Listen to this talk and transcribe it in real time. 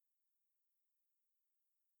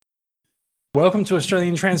Welcome to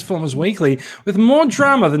Australian Transformers Weekly. With more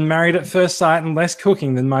drama than Married at First Sight and less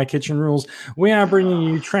cooking than My Kitchen Rules, we are bringing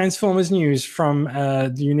you Transformers news from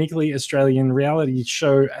the uniquely Australian reality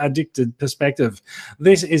show Addicted perspective.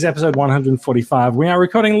 This is episode 145. We are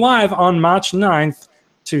recording live on March 9th,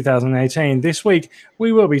 2018. This week,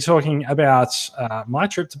 we will be talking about my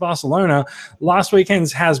trip to Barcelona, last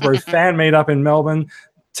weekend's Hasbro fan meetup in Melbourne,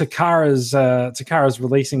 Takara's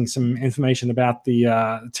releasing some information about the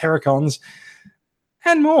Terracons,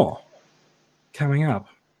 and more coming up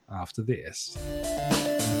after this.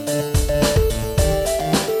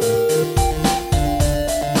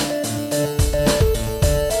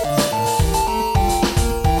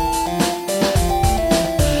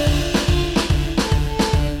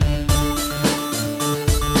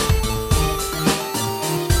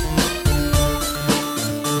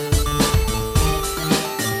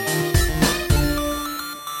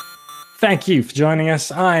 Thank you for joining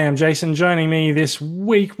us. I am Jason. Joining me this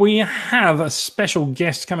week, we have a special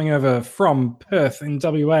guest coming over from Perth in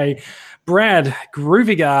WA, Brad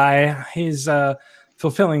Groovy Guy. He's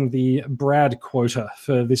fulfilling the Brad quota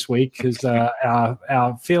for this week because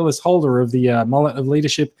our fearless holder of the mullet of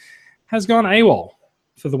leadership has gone AWOL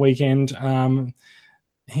for the weekend.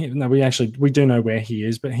 We do know where he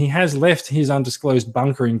is, but he has left his undisclosed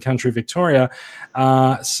bunker in country Victoria.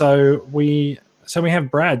 So we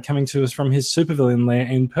have Brad coming to us from his supervillain lair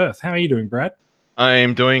in Perth. How are you doing, Brad? I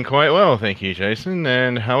am doing quite well, thank you, Jason.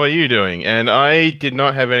 And how are you doing? And I did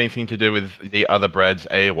not have anything to do with the other Brad's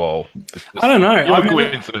AWOL. I don't know.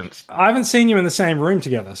 Coincidence. I haven't seen you in the same room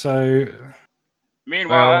together, so...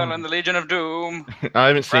 Meanwhile, in the Legion of Doom... I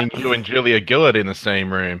haven't seen you and Julia Gillard in the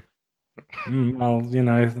same room. Well, you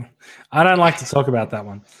know, I don't like to talk about that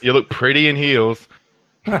one. You look pretty in heels.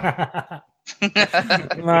 my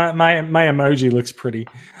emoji looks pretty.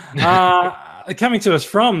 Coming to us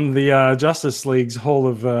from the Justice League's Hall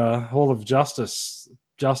of Justice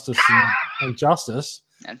and Justice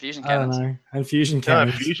and fusion cannons. I don't know. And fusion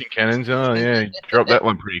cannons. Fusion cannons. Oh yeah, drop that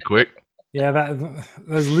one pretty quick. Yeah, that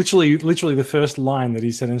was literally the first line that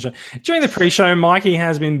he said in the show. During the pre-show, Mikey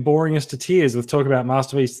has been boring us to tears with talk about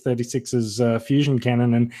Masterpiece 36's fusion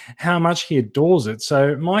cannon and how much he adores it.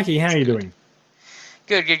 So, Mikey, how are you doing?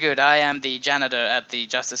 Good. I am the janitor at the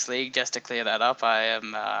Justice League, just to clear that up. I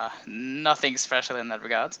am nothing special in that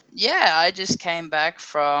regards. Yeah, I just came back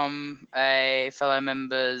from a fellow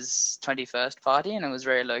member's 21st party, and it was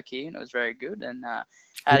very low-key, and it was very good, and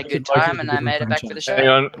had a good time, and I made it back for the show. Hang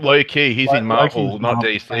on, low-key, he's in Marvel, not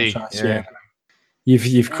DC. Yeah.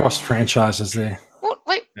 You've crossed franchises there. What?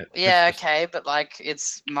 Wait, yeah, okay, but, like,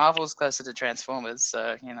 it's Marvel's closer to Transformers,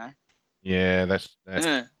 so, you know. Yeah, that's...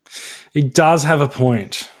 He does have a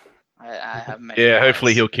point. I have made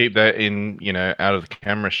hopefully he'll keep that in, out of the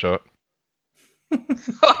camera shot.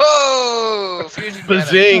 Oh, fusion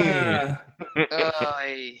Bazing!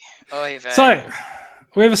 So,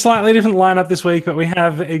 we have a slightly different lineup this week, but we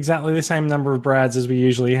have exactly the same number of Brads as we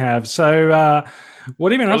usually have. So,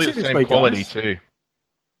 what have you been up to this week, quality guys? Too.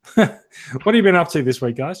 What have you been up to this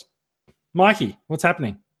week, guys? Mikey, what's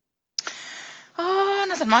happening?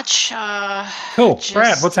 Nothing much. Cool.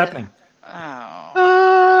 Brad, what's happening?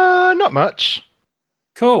 Not much.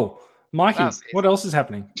 Cool. Mikey, what else is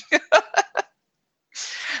happening?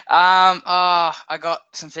 I got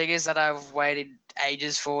some figures that I've waited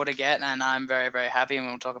ages for to get, and I'm very, very happy, and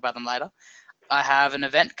we'll talk about them later. I have an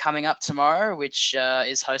event coming up tomorrow, which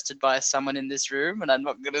is hosted by someone in this room, and I'm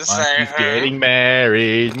not going to say Mikey's getting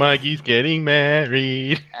married. Mikey's getting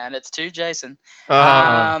married. And it's to Jason.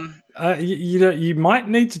 You might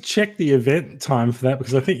need to check the event time for that,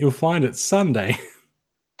 because I think you'll find it's Sunday.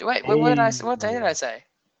 Wait, what day did I say?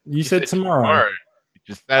 You said tomorrow.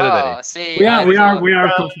 Just Saturday. Oh, see, we are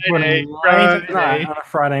Friday on a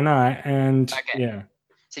Friday night, and yeah.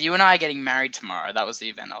 So you and I are getting married tomorrow. That was the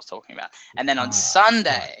event I was talking about. And then on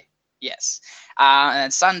Sunday, yes. And then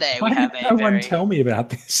Sunday we have no one tell me about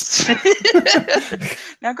this?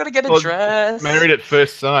 Now I've got to get a dress. Married at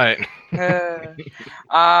First Sight.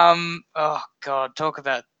 Oh God, talk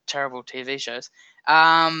about terrible TV shows.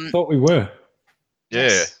 Thought we were. Yeah.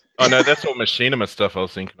 Yes. Oh no, that's all machinima stuff I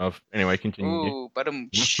was thinking of. Anyway, continue. Ooh, but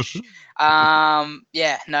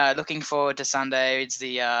looking forward to Sunday. It's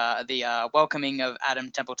the welcoming of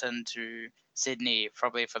Adam Templeton to Sydney,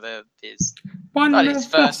 probably for his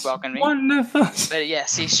first welcoming. One of us. But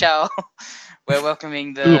yes, he shall. We're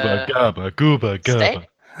welcoming the Gooba Gabba.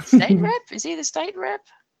 State rep. Is he the state rep?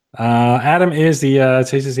 Adam is the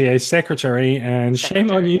TCCA secretary, and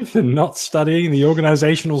shame on you for not studying the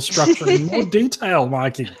organizational structure in more detail,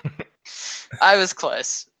 Mikey. I was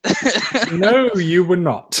close. No, you were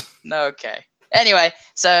not. No, okay. Anyway,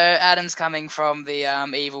 so Adam's coming from the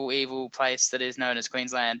evil place that is known as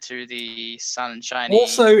Queensland to the sunshiny.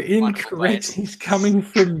 Also wonderful incorrect. place. He's coming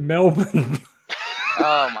from Melbourne.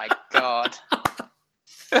 Oh my god.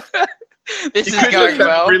 This You is could going have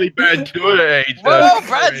well. really bad Twitter age. Well,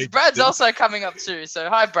 Brad's also coming up too. So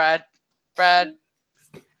hi, Brad. Brad,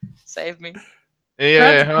 save me.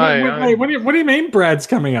 Yeah, Brad's- hi. wait, what do you mean Brad's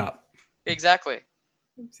coming up? Exactly.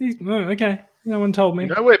 Okay. No one told me.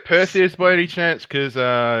 You know where Perth is by any chance? Because,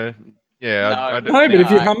 I don't No, but think-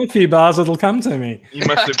 if you hum a few bars, it'll come to me. You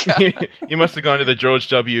must have you must have gone to the George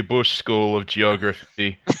W. Bush School of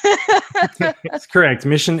Geography. That's correct.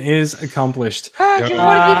 Mission is accomplished. Okay,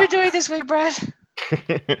 what have you been doing this week, Brad?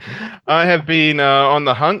 I have been on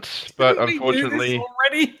the hunt, but Didn't we do this unfortunately,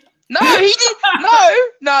 already. No, he did.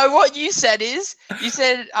 No. What you said is, you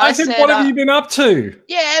said I said, what have you been up to?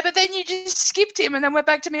 Yeah, but then you just skipped him and then went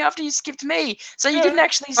back to me after you skipped me. So you didn't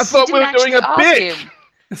actually. I thought you we didn't were doing actually a ask bit. him.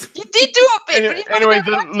 You did do a bit. but he's not Anyway,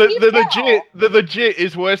 going back to you now. the legit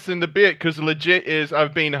is worse than the bit because the legit is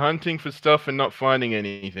I've been hunting for stuff and not finding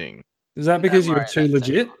anything. Is that because Don't you were worry, too that's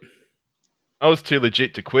legit? I was too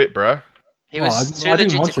legit to quit, bruh. He Oh, was I too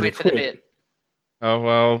didn't legit want to you to quit for the quit. bit, Oh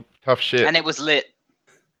well, tough shit. and it was lit.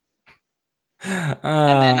 And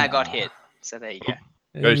And then I got hit. So there you go.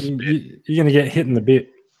 Go spit. You're going to get hit in the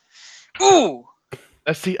bit. Ooh.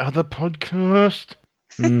 That's the other podcast.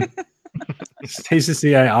 Mm. It's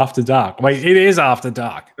TCCA After Dark. Wait, it is After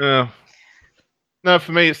Dark. No,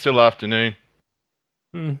 for me it's still afternoon.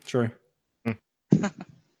 True.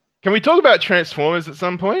 Can we talk about Transformers at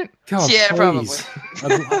some point? God, Yeah, please.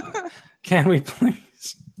 Can we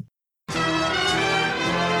please?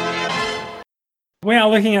 We are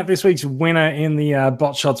looking at this week's winner in the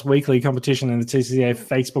Bot Shots Weekly competition in the TCCA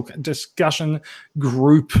Facebook discussion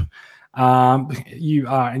group. You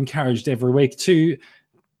are encouraged every week to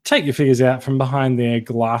take your figures out from behind their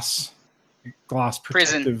glass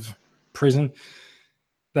protective prison.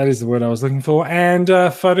 That is the word I was looking for, and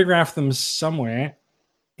photograph them somewhere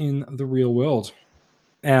in the real world.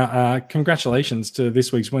 Now, congratulations to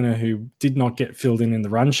this week's winner who did not get filled in the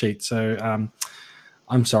run sheet. So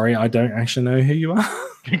I'm sorry, I don't actually know who you are.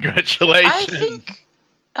 Congratulations.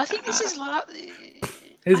 I think this is last.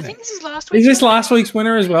 Is I it? think this is last week. Is this last week's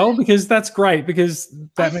winner as well? Because that's great, because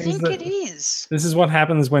that I means think that it is. this is what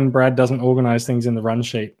happens when Brad doesn't organize things in the run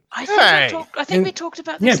sheet. I think, I think we talked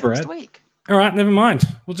about Yeah, this last Brad. week. All right, never mind.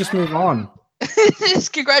 We'll just move on.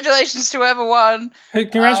 Congratulations to whoever won. Hey,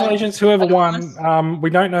 congratulations, whoever won. We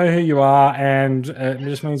don't know who you are, and it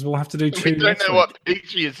just means we'll have to do two. We don't next know week. what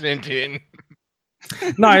picture you sent in.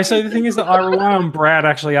 No, so the thing is that I rely on Brad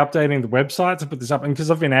actually updating the website to put this up, and because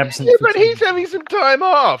I've been absent. Yeah, for but he's having some time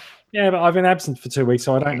off. Yeah, but I've been absent for 2 weeks,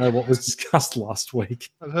 so I don't know what was discussed last week.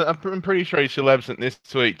 I'm pretty sure he's still absent this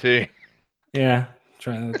week too. Yeah,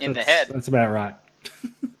 In the head. That's about right.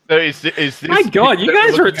 So is this? My God, you that we're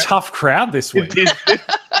guys are a looking at- tough crowd this week. Is this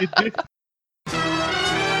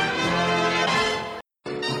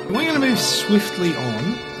We're going to move swiftly on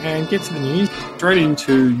and get to the news. Straight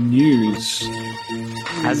into news.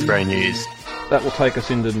 Hasbro news. That will take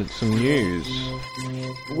us into some news.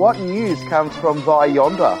 What news comes from Thy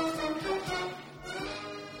Yonder?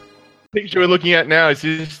 picture we're looking at now? Is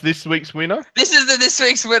this week's winner? This is this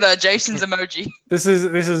week's winner, Jason's emoji. This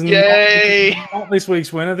is Yay! not this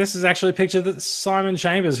week's winner. This is actually a picture that Simon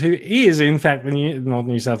Chambers, who is in fact the North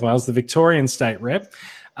New South Wales, the Victorian state rep,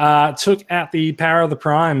 took at the Power of the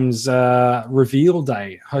Primes reveal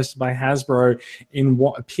day hosted by Hasbro in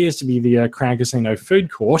what appears to be the Crown Casino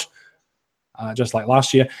food court. Just like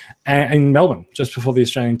last year, in Melbourne, just before the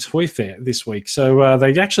Australian Toy Fair this week. So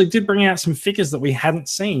they actually did bring out some figures that we hadn't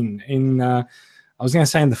seen in, I was going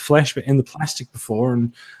to say in the flesh, but in the plastic before.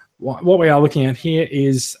 And what we are looking at here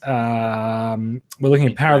is we're looking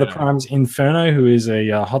at Power of the Primes Inferno, who is a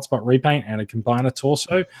hotspot repaint and a combiner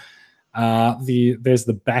torso. There's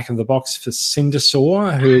the back of the box for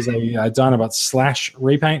Cindersaur, who is a Dinobot Slash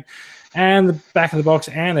repaint. And the back of the box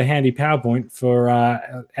and a handy PowerPoint for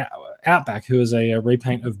Outback, who is a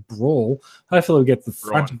repaint of Brawl. Hopefully we'll get the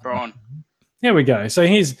front. Brawn. Here we go. So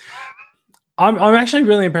I'm actually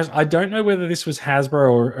really impressed. I don't know whether this was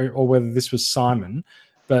Hasbro or whether this was Simon,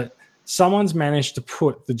 but someone's managed to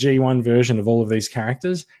put the G1 version of all of these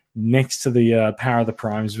characters next to the Power of the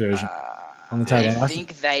Primes version on the table. I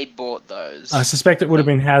think they bought those. I suspect it would have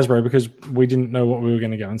been Hasbro because we didn't know what we were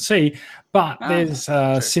going to go and see. But there's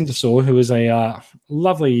Cindersaur, who is a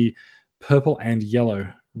lovely purple and yellow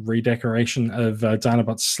redecoration of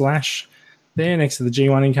Dinobot Slash there next to the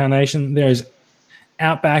G1 incarnation. There's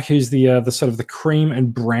Outback, who's the sort of the cream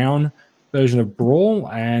and brown version of Brawl,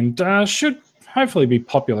 and should hopefully be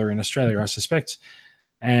popular in Australia, I suspect.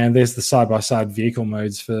 And there's the side-by-side vehicle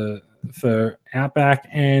modes for Outback,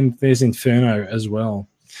 and there's Inferno as well.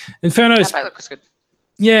 Inferno's Outback looks good.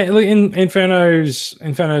 yeah, look,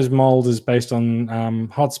 Inferno's mold is based on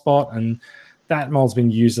Hotspot, and that mold's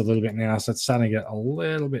been used a little bit now, so it's starting to get a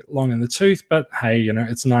little bit long in the tooth. But hey, you know,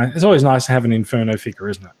 it's nice. It's always nice to have an Inferno figure,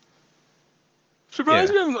 isn't it?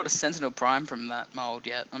 Surprised we haven't got a Sentinel Prime from that mold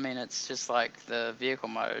yet. I mean, it's just like the vehicle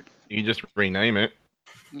mode. You can just rename it.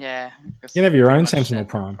 Yeah. You can have your pretty own much Sentinel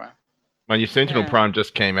Prime. Well, your Sentinel Yeah. Prime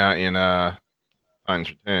just came out in Titan's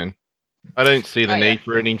Return. I don't see the Oh, yeah. need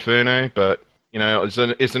for an Inferno, but you know,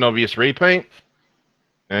 it's an obvious repaint.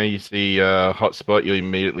 You know, you see Hotspot, you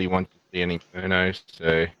immediately want to see an Inferno,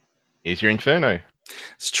 so here's your Inferno.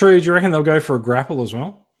 It's true. Do you reckon they'll go for a grapple as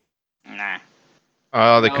well? Nah.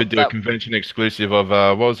 Oh, they No, could do a that- convention exclusive of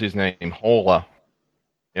what was his name? Hauler.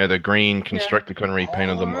 Yeah, the green Constructicon repaint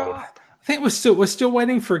of the mold. I think we're still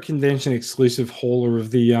waiting for a convention exclusive hauler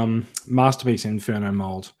of the Masterpiece Inferno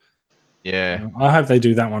mold. Yeah. I hope they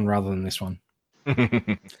do that one rather than this one.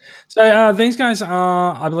 So these guys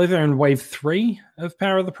are, I believe, they're in wave 3 of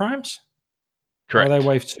Power of the Primes. Correct. Or are they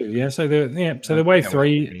wave 2? Yeah, so they're wave Yeah, 3. wave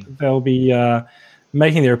 3. They'll be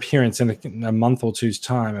making their appearance in a month or two's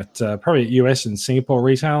time at probably at US and Singapore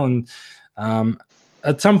retail, and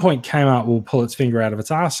at some point Kmart will pull its finger out of its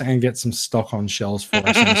ass and get some stock on shelves for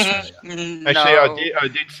us in Australia. Actually, I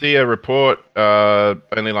did see a report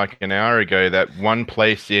only like an hour ago that one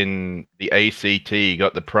place in the ACT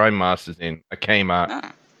got the Prime Masters in, a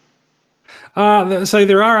Kmart. Ah. So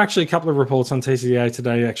there are actually a couple of reports on TCDA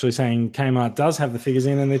today actually saying Kmart does have the figures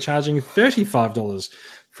in, and they're charging $35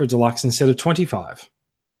 for a deluxe instead of $25.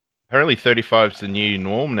 Apparently 35 is the new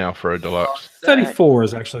norm now for a deluxe. 34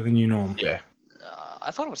 is actually the new norm. Yeah. I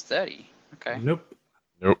thought it was 30. Okay. Nope.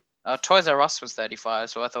 Toys R Us was 35,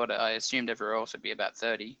 so I assumed everywhere else would be about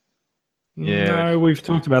 30. Yeah. No, we've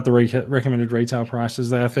talked about the recommended retail prices.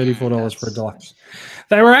 They are $34 for a That's- deluxe.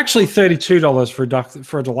 They were actually $32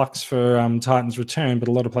 for a deluxe for Titan's Return, but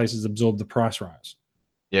a lot of places absorbed the price rise.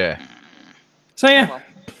 Yeah. So yeah, Well,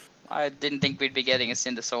 I didn't think we'd be getting a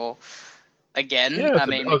Cindersaur again. Yeah, I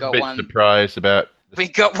mean, I we was a got bit one. surprised about. We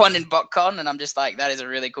got one in BotCon, and I'm just like, that is a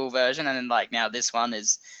really cool version. And then like now this one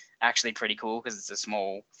is actually pretty cool because it's a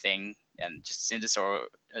small thing, and just Cindersaur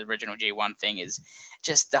original G1 thing is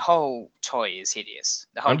just the whole toy is hideous.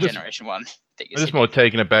 The whole I'm just- Generation 1 thing I'm is just more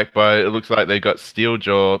taken aback by it looks like they got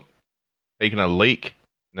Steeljaw taking a leak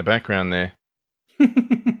in the background there.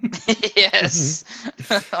 yes.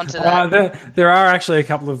 Onto that. there are actually a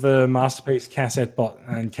couple of the Masterpiece Cassette Bot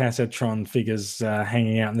and Cassetron figures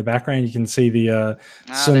hanging out in the background. You can see the there's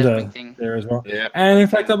a Sunder big thing. there as well. Yeah. And in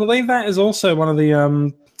fact, I believe that is also one of the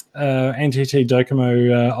NTT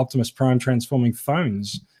Docomo Optimus Prime transforming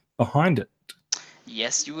phones behind it.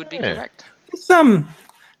 Yes, you would be Yeah. correct.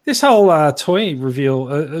 This whole toy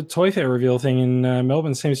fair reveal thing in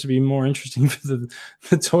Melbourne seems to be more interesting for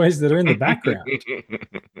the toys that are in the background.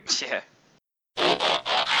 Yeah.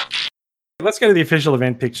 Let's go to the official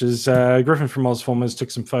event pictures. Griffin from Ozformers took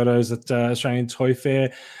some photos at Australian Toy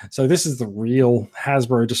Fair. So this is the real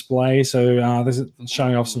Hasbro display. So this is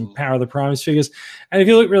showing off some Power of the Primes figures. And if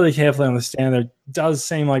you look really carefully on the stand, there does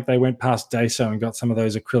seem like they went past Daiso and got some of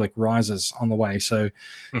those acrylic risers on the way. So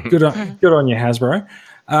good on you, Hasbro.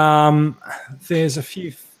 There's a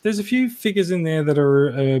few figures in there that are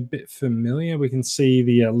a bit familiar. We can see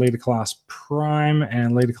the Leader Class Prime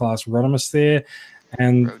and Leader Class Rodimus there.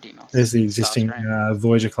 And Rodimus. there's the existing Starscream.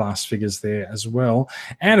 Voyager class figures there as well.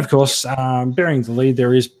 And of course, bearing the lead,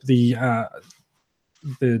 there is the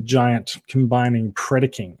giant combining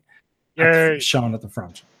Predaking shown at the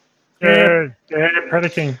front. Yeah,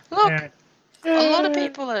 Predaking. Look, Yeah. a lot of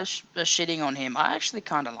people are shitting on him. I actually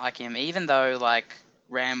kind of like him, even though like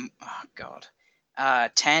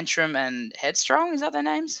Tantrum and Headstrong, is that their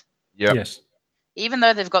names? Yep. Yes. Even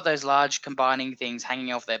though they've got those large combining things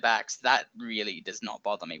hanging off their backs, that really does not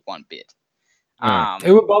bother me one bit. No.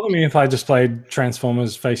 It would bother me if I displayed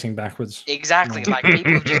Transformers facing backwards. Exactly. Like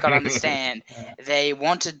people have just got to understand. They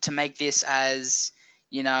wanted to make this as,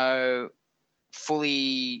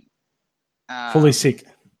 fully Sick.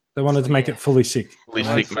 They wanted to make it fully sick. Fully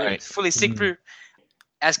sick, mate. fully sick proof,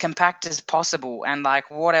 as compact as possible. And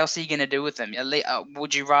like, what else are you gonna do with them?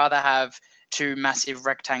 Would you rather have two massive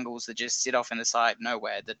rectangles that just sit off in the side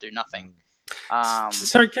nowhere that do nothing?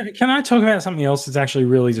 So can I talk about something else that's actually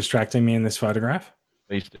really distracting me in this photograph?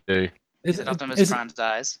 Please do. Is it Optimus Prime's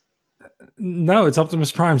eyes? No, it's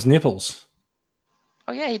Optimus Prime's nipples.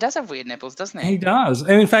 Oh yeah, he does have weird nipples, doesn't He he? does.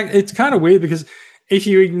 And in fact, it's kind of weird because if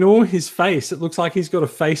you ignore his face, it looks like he's got a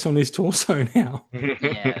face on his torso now.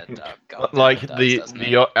 Yeah, God, Like it does, the doesn't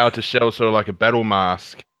it? outer shell, sort of like a battle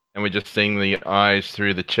mask, and we're just seeing the eyes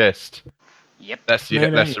through the chest. Yep. That's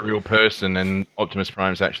the real person, and Optimus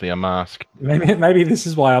Prime's actually a mask. Maybe this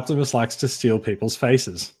is why Optimus likes to steal people's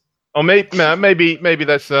faces. Or maybe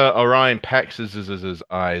that's Orion Pax's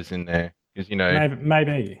eyes in there, because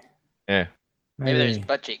Maybe. yeah. Maybe there's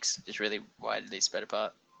butt cheeks just really widely spread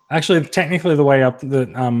apart. Actually, technically, the way up that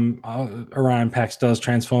Orion Pax does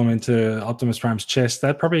transform into Optimus Prime's chest,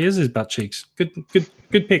 that probably is his butt cheeks. Good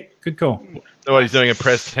pick. Good call. So what, he's doing a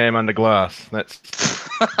pressed ham under glass. That's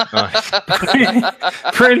nice.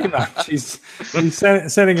 Pretty much. He's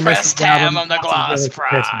sending a Pressed message out ham on the glass,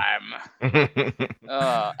 Prime.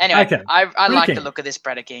 Anyway, Okay. I like Predaking. the look of this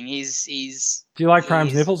Predaking. He's Do you like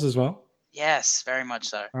Prime's he's- nipples as well? Yes, very much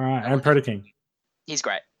so. All right, and Predaking. He's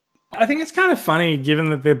great. I think it's kind of funny given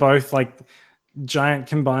that they're both like giant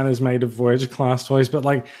combiners made of Voyager class toys, but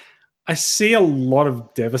like I see a lot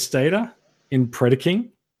of Devastator in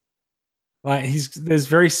Predaking. Like there's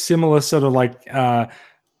very similar sort of like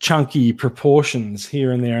chunky proportions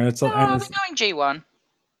here and there, and it's Oh, like we're going G1.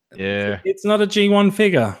 Yeah. it's not a G1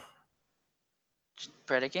 figure.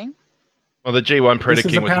 Predaking. Well, the G1 Predaking This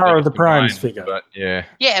is the was Power of the biggest Primes combined, figure. but yeah.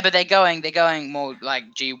 Yeah, but they're going more like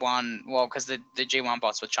G1. Well, because the G1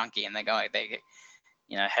 bots were chunky and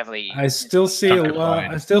heavily. I still see a Chunky lot.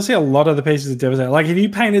 line. I still see a lot of the pieces of Devastator. Like if you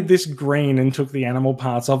painted this green and took the animal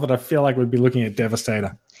parts off it, I feel like we'd be looking at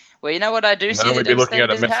Devastator. Well, you know what I do see. No, the we'd be looking Devastator at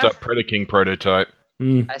a doesn't messed have? up Predaking prototype.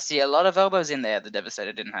 I see a lot of elbows in there the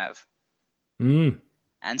Devastator didn't have, and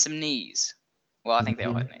some knees. Well, I think they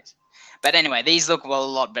all had knees. But anyway, these look a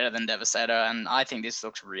lot better than Devastator, and I think this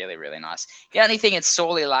looks really, really nice. The only thing it's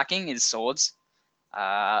sorely lacking is swords.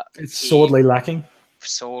 It's sorely lacking.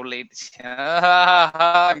 Sorely.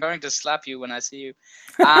 I'm going to slap you when I see you. Is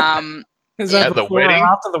Yeah, that at the before or wedding?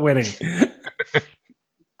 after the wedding?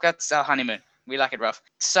 That's our honeymoon. We like it rough.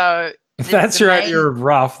 So If that's the right, main- you're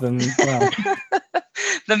rough. Then well,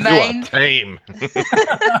 the You main are tame.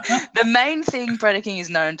 the main thing Predaking is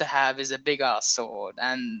known to have is a big ass sword,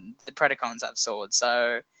 and the Predacons have swords.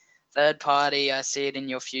 So third party, I see it in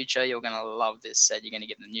your future. You're gonna love this set. You're gonna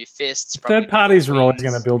get the new fists. probably third parties are always wings.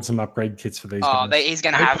 going to build some upgrade kits for these. Oh, guys. he's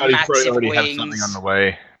gonna Third have parties probably massive already have wings. something on the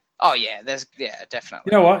way. Oh yeah, definitely.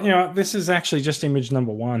 You know what? This is actually just image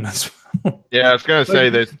number one as well. Yeah, I was going to say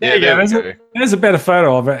there's. There Yeah, you go. there we go. There's a better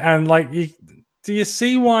photo of it, and like, do you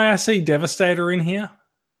see why I see Devastator in here?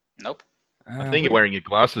 Nope. I think you're wearing your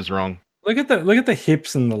glasses wrong. Look at the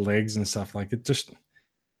hips and the legs and stuff. Like it just.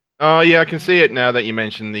 Oh yeah, I can see it now that you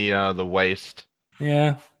mentioned the waist.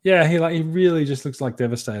 Yeah. He really just looks like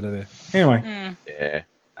Devastator there. Anyway, Hmm. Yeah.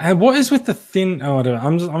 and what is with the thin? Oh, I don't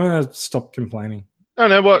know. I'm gonna stop complaining. Oh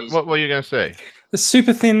no, what were you going to say? The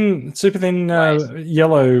super thin Waist.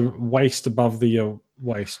 yellow waist above the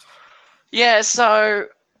waist. Yeah. So.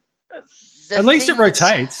 At least it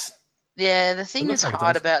rotates. Yeah, the thing looks that's like it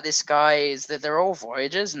hard does. about this guy is that they're all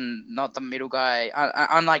Voyagers and not the middle guy.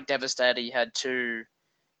 Unlike Devastator, you had two,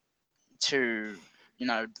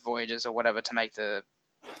 Voyagers or whatever to make the.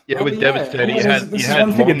 Yeah, Oh, with yeah. Devastator, Oh, you this had is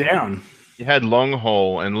one figure long, down. you had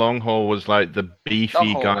Longhole, and Longhole was like the beefy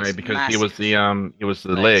Longhole guy was because he was the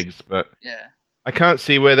Legs. legs. But Yeah. I can't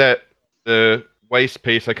see where the waist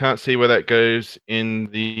piece. I can't see where that goes in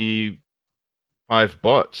the 5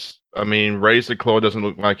 bots. I mean, Razor Claw doesn't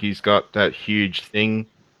look like he's got that huge thing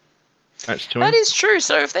attached to him. That is true.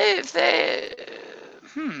 So if they're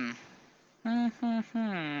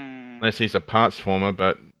Unless he's a parts former,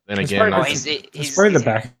 but then It's again, probably- I he's, think- It's probably the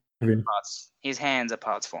back of him. parts. His hands are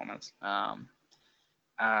parts formers. one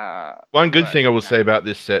good but, thing I will no. say about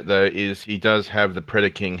this set though is he does have the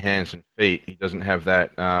Predaking hands and feet. He doesn't have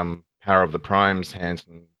that Power of the Primes hands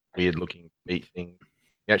and weird looking feet thing.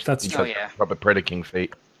 He actually That's does true. have Oh, yeah. proper Predaking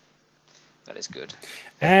feet. That is good.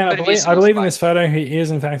 And Could have used some I believe in more this photo he is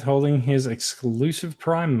in fact holding his exclusive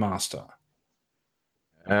Prime Master.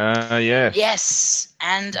 Yes. Yes,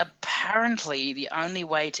 and apparently the only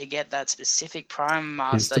way to get that specific Prime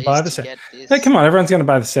Master to buy is the to set. get this. Hey, come on, everyone's going to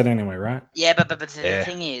buy the set anyway, right? Yeah, but the Yeah.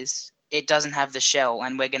 thing is, it doesn't have the shell,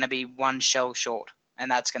 and we're going to be one shell short, and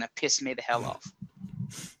that's going to piss me the hell off.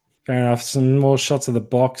 Fair enough. Some more shots of the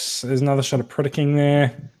box. There's another shot of Predaking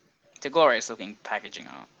there. It's a glorious looking packaging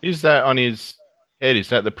art. Is that on his head? Is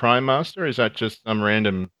that the Prime Master? Or is that just some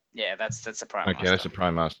random? Yeah, that's a Prime Okay, Master. that's a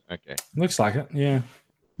Prime Master. Okay. Looks like it. Yeah.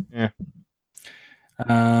 Yeah.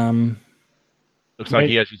 Looks like Wait.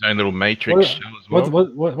 he has his own little Matrix What- shell as well.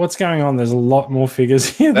 What's going on? There's a lot more figures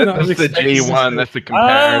here than I was That's the expecting. G1. That's the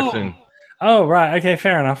comparison. Oh, right. Okay,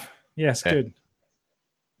 fair enough. Yes, Yeah. good.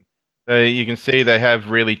 So you can see they have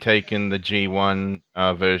really taken the G1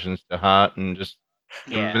 versions to heart and just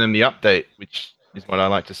given them the update, which is what I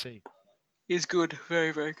like to see. He's good.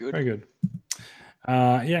 Very, very good. Very good.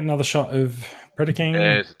 Yeah, another shot of Predaking.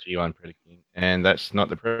 There's a G1 Predacon, and that's not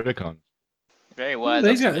the Predacon. Very wise.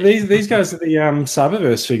 These guys are the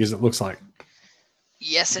Cyberverse figures, it looks like.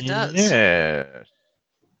 Yes, it does. Yeah.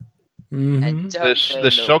 Mhm. And The don't they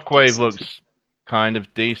Shockwave decent? looks kind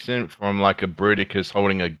of decent from like a Bruticus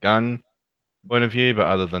holding a gun point of view, but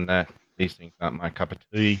other than that, these things aren't my cup of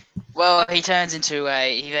tea. Well, he turns into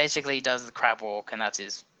he basically does the crab walk, and that's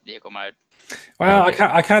his vehicle mode. Well,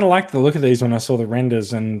 I kind of liked the look of these when I saw the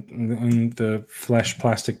renders and the flesh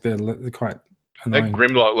plastic. They're quite annoying. That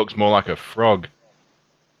Grimlock looks more like a frog.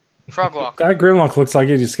 Frog walk. That Grimlock looks like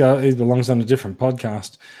he belongs on a different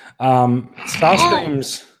podcast.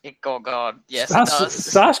 Starscream's Oh god, yes, it does.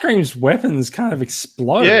 Starscream's weapons kind of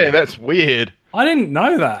explode. Yeah, that's weird. I didn't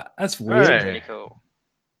know that. That's weird. Right. Pretty cool.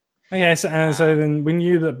 Okay, so then we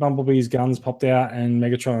knew that Bumblebee's guns popped out, and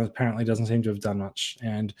Megatron apparently doesn't seem to have done much,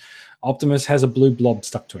 and Optimus has a blue blob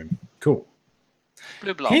stuck to him. Cool.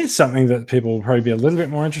 Blue blob. Here's something that people will probably be a little bit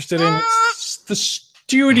more interested in. It's the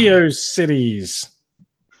studio cities.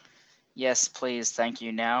 Yes, please. Thank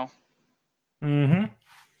you. Now. Mm-hmm.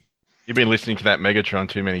 You've been listening to that Megatron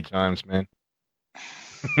too many times, man.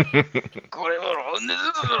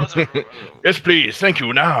 Yes, please. Thank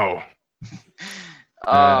you. Now.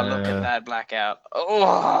 Oh, look at that blackout.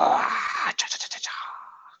 Oh,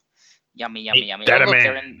 yummy, yummy, yummy. Oh,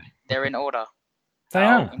 look, they're in order. They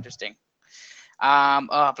are. Interesting.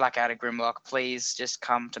 Blackout of Grimlock, please just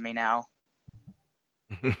come to me now.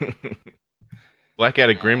 Blackout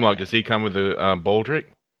of Grimlock. Does he come with a Baldric?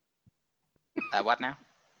 What now?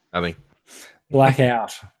 Nothing.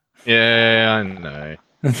 Blackout. Yeah, I know.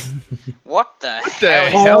 What the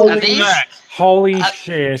hell are is these? that? Holy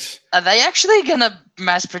shit. Are they actually gonna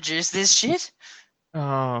mass produce this shit? Oh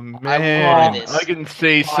want man, this. I can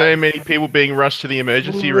see so many people being rushed to the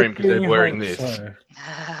emergency room because they're wearing this. So.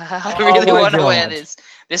 I really my want to wear God. this.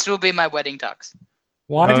 This will be my wedding tux.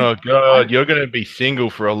 Why Oh god, you're going to be single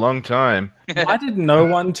for a long time. why did no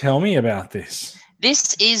one tell me about this?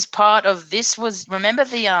 This is part of remember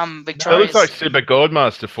the That Victoria's looks like Super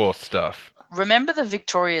Goldmaster Force stuff. remember the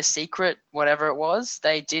Victoria's Secret, whatever it was?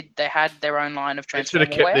 They had their own line of They should have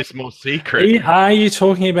Transformer kept wear. this more secret. Are you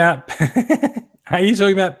talking about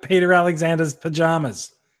Peter Alexander's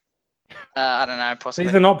pajamas? I don't know, possibly.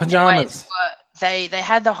 These are not pajamas. They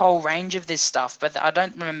had the whole range of this stuff, but I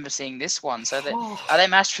don't remember seeing this one. So are they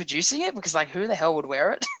mass producing it? Because who the hell would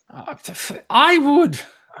wear it? I would.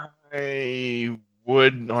 I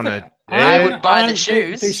would on a I would buy the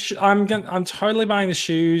shoes. I'm totally buying the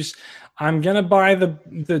shoes. I'm gonna buy the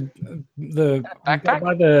backpack?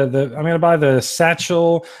 I'm gonna buy the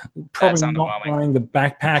satchel. Probably That's not underwhelming. buying the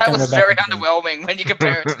backpack. That and was the very backpack. underwhelming when you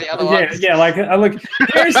compare it to the other ones. Yeah. Like look,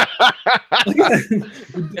 there's,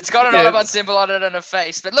 It's got an Autobot symbol on it and a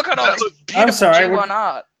face, but look at all this beautiful I'm sorry, G1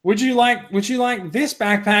 art. would you like this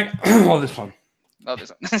backpack or this one? Oh, this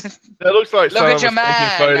one. That looks like Look at your someone was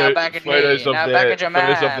man. taking Now back at me. photos of Now their- back at your man.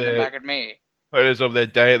 photos of Now their- back at me. photos of their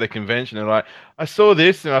day at the convention and like, I saw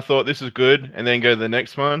this and I thought this is good, and then go to the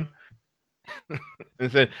next one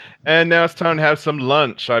and said, and now it's time to have some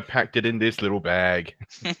lunch. I packed it in this little bag.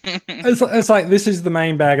 It's like this is the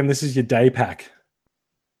main bag and this is your day pack.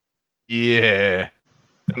 Yeah,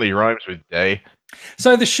 only rhymes with day.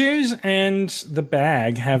 So the shoes and the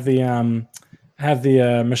bag have the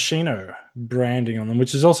Machino branding on them,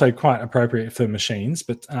 which is also quite appropriate for machines.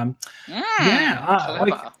 But Clever.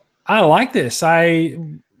 I like this. I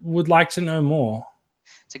would like to know more.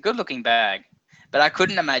 It's a good looking bag, but I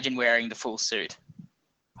couldn't imagine wearing the full suit.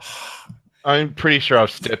 I'm pretty sure I've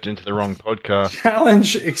stepped into the wrong podcast.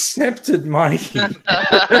 Challenge accepted, Mikey. Well,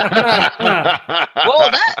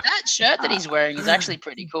 that shirt that he's wearing is actually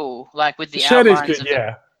pretty cool. Like with the shirt is outlines good, of the-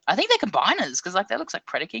 yeah. I think they're combiners because that looks like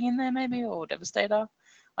Predaking in there maybe or Devastator.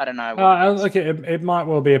 I don't know. what it is. Look, it might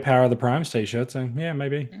well be a Power of the Primes t-shirt. So yeah,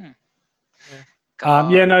 maybe.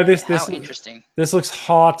 God, No, this how interesting. this looks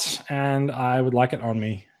hot, and I would like it on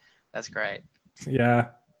me. That's great. Yeah.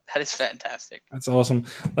 That is fantastic. That's awesome.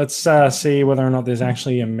 Let's see whether or not there's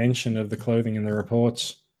actually a mention of the clothing in the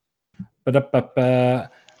reports.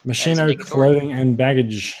 Machino big clothing and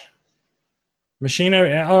baggage.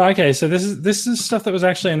 Machino. Oh, okay. So this is stuff that was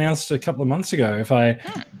actually announced a couple of months ago.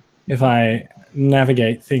 If I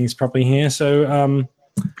navigate things properly here, so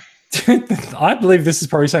I believe this is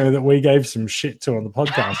probably something that we gave some shit to on the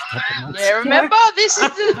podcast. A couple of months Yeah, ago. remember? This is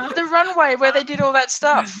the runway where they did all that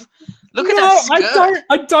stuff. Look at that skirt.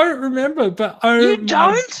 I don't remember, but oh You my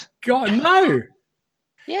don't? God, no.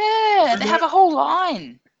 Yeah, they have a whole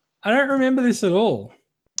line. I don't remember this at all.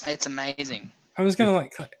 It's amazing. I was gonna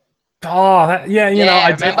like, oh, that, yeah, you know, Yeah,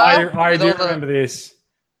 I do, remember? I With do all the- remember this.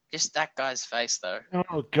 Just that guy's face, though.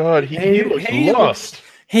 Oh God, he looks lost.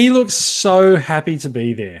 He looks so happy to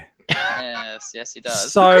be there. Yes, he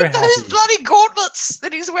does. So Look at those happy. bloody gauntlets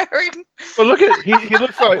that he's wearing. Well, look at he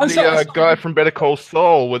looks like I'm the sorry. guy from Better Call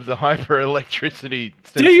Saul with the hyper electricity.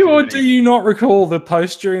 Do you or do you not recall the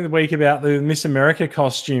post during the week about the Miss America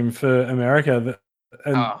costume for America?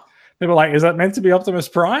 And Oh, people were like, is that meant to be Optimus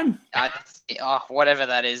Prime? whatever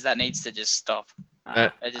that is, that needs to just stop.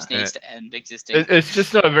 It just needs to end existing. It's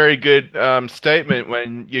just not a very good statement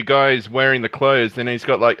when your guy's wearing the clothes and he's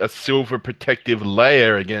got like a silver protective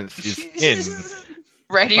layer against his skin.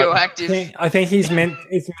 Radioactive. I think it's meant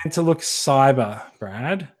to look cyber,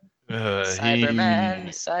 Brad.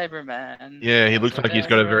 Cyberman. Yeah, he looks like he's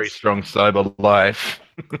got a very strong cyber life.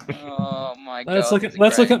 Oh my god.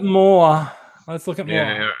 Let's look at more. Let's look at more.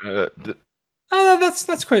 Yeah, Oh,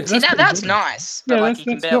 that's great. See, now that's nice, but Yeah, like that's- you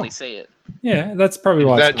can that's barely cool. see it. Yeah, that's probably is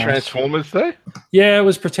why. that it's nice. Transformers though? Yeah, it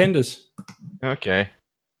was Pretenders. Okay.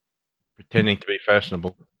 Pretending to be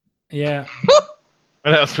fashionable. Yeah,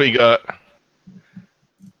 What else we got? I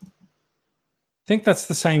think that's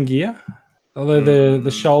the same gear, although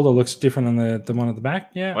the shoulder looks different on the one at the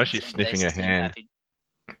back. Yeah, Why is she sniffing her Basically, hand?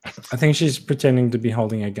 I think she's pretending to be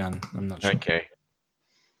holding a gun. I'm not sure. Okay.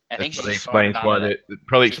 I think That probably she's explains why they.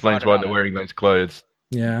 She explains farted why on they're it. wearing those clothes.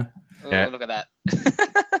 Yeah, Yeah. Look at that.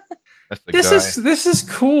 That's the this guy. is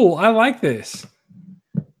cool. I like this.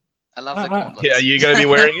 I love the Uh-uh. gauntlets. Yeah, are you going to be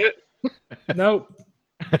wearing Nope.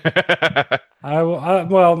 it?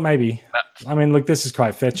 Well, maybe. I mean, look, this is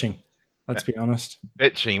quite fetching. Let's be honest.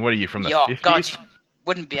 Fetching. What are you from the Yo, 50s? God, you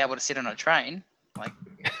wouldn't be able to sit on a train. Like,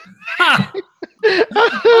 I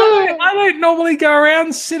don't normally go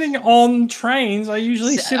around sitting on trains. I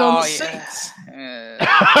usually sit on the seats.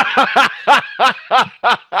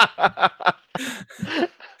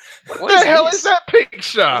 What the hell is that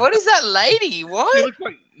picture? What is that lady? She What? looks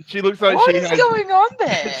like What she is has. going on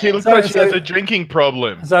there? She looks So- like she has so- a drinking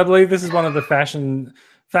problem. So I believe this is one of the fashion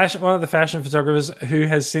photographers who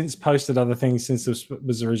has since posted other things since this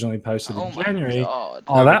was originally posted Oh in my January. god.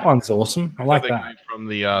 Oh, that one's awesome. I like Another that. guy from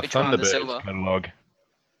the Which one, the Thunderbirds silver? catalog.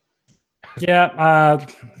 Yeah.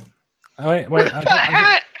 Wait.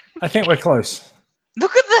 I think we're close.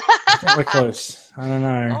 Look at I think we're that. close. I don't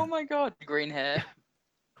know. Oh my god. Green hair.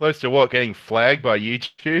 Close to what? Getting flagged by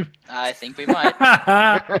YouTube? I think we might.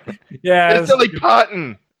 Yeah. It's Dolly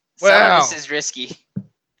Parton. Some Wow. of this is risky.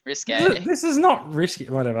 Risque. This is not risky.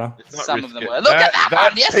 Whatever. It's not Some of them risque. were. Look at that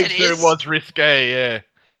one. Yes, it picture is. was risque, yeah.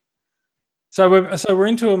 So we're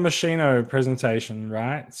into a Machino presentation,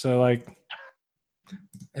 right? So like,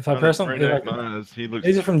 if I personally, Bruno Mars, he looks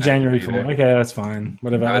these are from January 4. there. Okay, that's fine.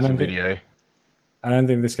 Whatever. That I was a don't think video.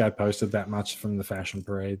 this guy posted that much from the fashion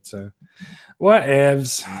parade. So,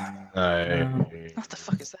 whatevs. No. What the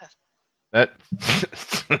fuck is that?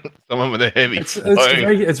 That's someone with a heavy It's phone.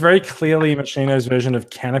 it's very clearly Machino's version of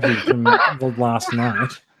Canopy from the last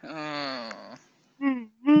night.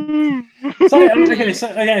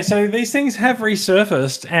 So these things have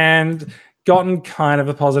resurfaced and gotten kind of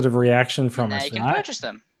a positive reaction from Now us, you can right? purchase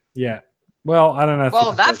them. Yeah. Well, I don't know. If Well,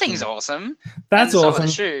 it's that awesome. thing's awesome. That's and so are awesome.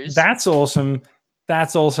 the shoes. That's awesome.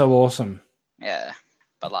 That's also awesome. Yeah,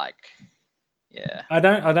 but like, yeah. I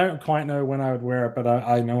don't quite know when I would wear it, but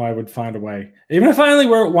I know I would find a way. Even if I only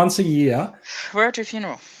wear it once a year. Wear it to a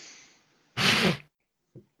funeral.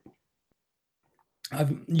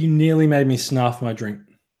 You nearly made me snuff my drink.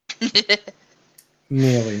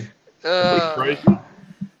 Nearly. Frozen?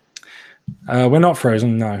 We're not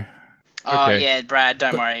frozen, no. Oh Okay. yeah, Brad.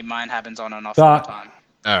 Don't worry, mine happens on and off all But- the time.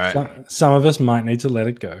 All right. Some of us might need to let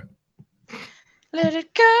it go. Let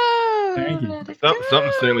it go. Thank you. Let it go.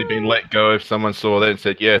 Something's certainly been let go if someone saw that and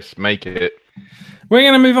said, yes, make it. We're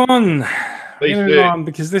gonna move on. Please We're gonna do. move on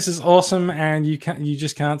because this is awesome, and you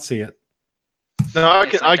just can't see it. No, I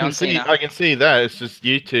It's can, like I John can see, Cena. I can see that. It's just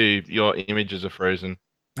YouTube. Your images are frozen.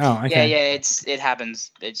 Oh, okay. Yeah. It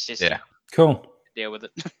happens. It's just Yeah. Cool. deal with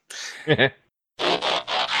it.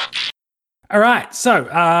 All right, so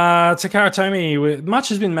Takara Tomy, much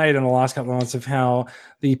has been made in the last couple of months of how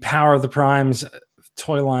the Power of the Primes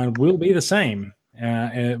toy line will be the same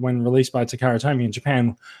when released by Takara Tomy in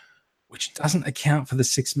Japan, which doesn't account for the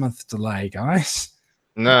 6-month delay, guys.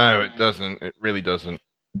 No, it doesn't. It really doesn't.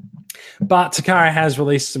 But Takara has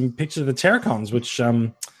released some pictures of the Terracons, which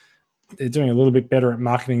they're doing a little bit better at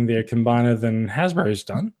marketing their combiner than Hasbro's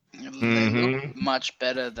done. They look much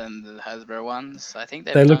better than the Hasbro ones. I think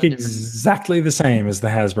They look done exactly the same as the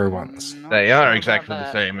Hasbro ones. Not They sure are about exactly the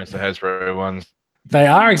that. same as the Hasbro ones. They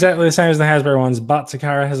are exactly the same as the Hasbro ones, but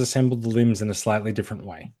Takara has assembled the limbs in a slightly different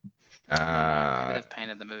way. Maybe they've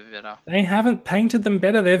painted them a bit better. They haven't painted them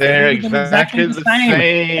better. They've They're painted them exactly the same.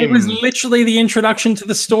 same. It was literally the introduction to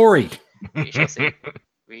the story. We shall see.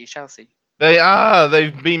 We shall see. They are.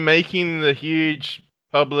 They've been making the huge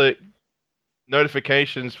public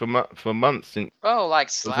notifications for months since. Well, like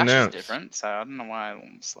Slash is announced. different, so I don't know why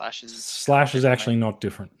Slash is. Slash is actually not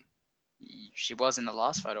different. She was in the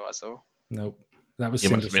last photo I saw. Nope. That was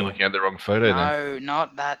You must have been Cindersaw. looking at the wrong photo then. No,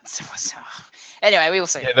 not that. Anyway, we will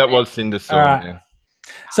see. Yeah, that was Cindersaw. Alright. Yeah.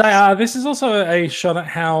 So this is also a shot at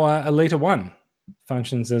how Alita 1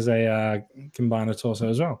 functions as a combiner torso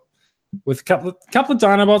as well, with a couple of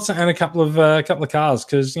Dinobots and a couple of cars,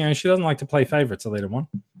 because she doesn't like to play favorites. Alita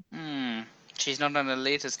 1. She's not an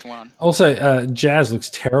elitist one. Also, Jazz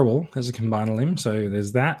looks terrible as a combiner limb, so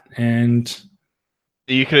there's that. And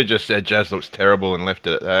You could have just said Jazz looks terrible and left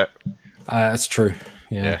it at that. that's true.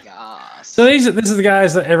 Yeah. Yes. So these are the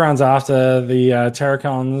guys that everyone's after, the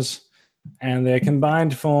Terracons, and their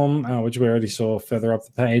combined form, which we already saw further up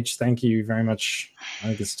the page. Thank you very much. I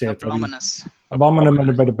think it's Abominous.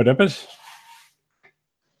 Abominous.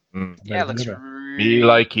 Yeah, looks Me really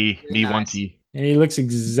likey, me nice. wanty. He looks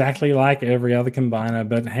exactly like every other combiner,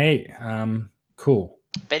 but hey, cool.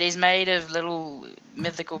 But he's made of little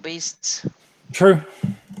mythical beasts. True.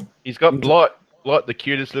 He's got Blot, the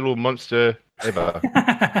cutest little monster ever.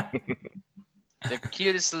 The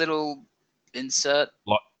cutest little insert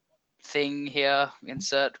Lot. thing here,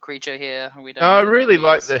 insert creature here. We don't. No, I know really what he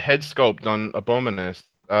like is. the head sculpt on Abominus.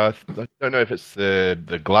 I don't know if it's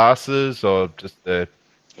the glasses or just the.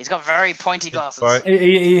 He's got very pointy glasses. Right.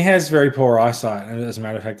 He has very poor eyesight, as a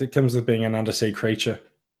matter of fact. It comes with being an undersea creature.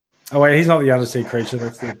 Oh, wait, he's not the undersea creature.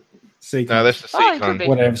 That's the sea No, that's the Oh, he could Seacon. be.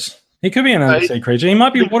 Whatevs. He could be an undersea creature. He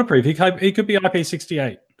might be waterproof. He could be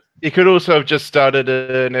IP68. He could also have just started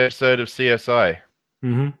an episode of CSI.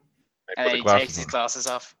 Mm-hmm. And then he takes his glasses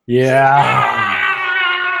off. Yeah.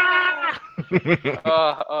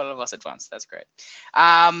 Oh, all of us at once. That's great.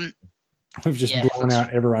 We've just Yeah, blown looks-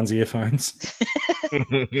 out everyone's earphones.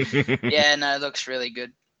 Yeah, no, it looks really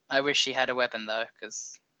good. I wish he had a weapon though,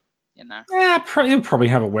 because Yeah, he'll probably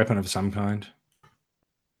have a weapon of some kind.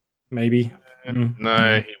 Maybe.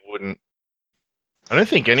 No, he wouldn't. I don't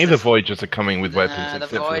think any of the Voyagers are coming with weapons. the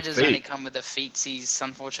except for Voyagers feet. only come with the feetsies,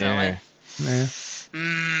 unfortunately. Yeah.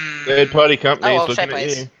 Mm. Third-party companies Oh, well, looking at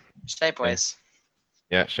Shapeways. you. Shapeways.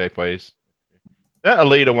 Yeah, Shapeways. That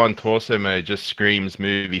Alita 1 torso mode just screams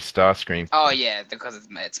movie Starscream. Oh yeah, because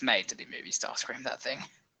it's made to be movie Starscream. That thing,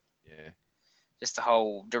 just the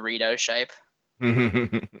whole Dorito shape. Yeah.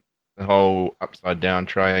 The whole upside-down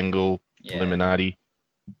triangle Yeah. Illuminati.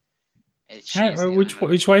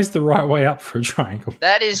 Which way is the right way up for a triangle?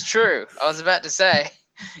 That is true. I was about to say.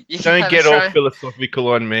 You can Don't have get a all philosophical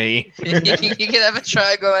on me. you can have a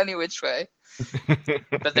triangle any which way.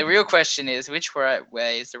 But the real question is, which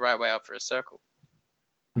way is the right way up for a circle?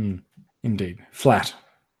 Indeed. Flat.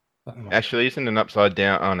 Actually, isn't an upside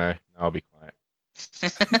down? Oh no, I'll be quiet.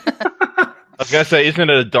 I was gonna say, isn't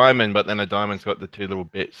it a diamond? But then a diamond's got the two little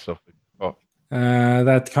bits off the top.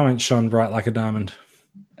 That comment shone bright like a diamond.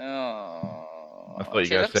 Oh. I thought you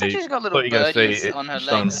She were looks gonna like say. she's got I little thought you were gonna say birdies it on her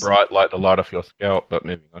shone legs. bright like the light off your scalp. But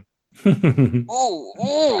moving on. Ooh.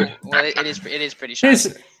 Well, it is pretty shiny.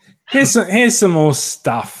 here's some more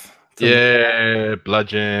stuff. Yeah,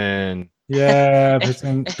 bludgeon. Yeah,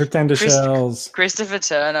 pretender Chris- shells. Christopher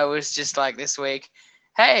Turner was just like this week.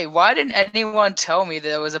 Hey, why didn't anyone tell me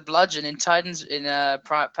there was a bludgeon in Titans in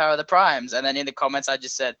Power of the Primes? And then in the comments, I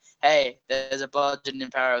just said, "Hey, there's a bludgeon in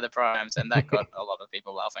Power of the Primes," and that got a lot of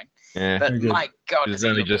people laughing. Yeah, But Very good. my God, it's does he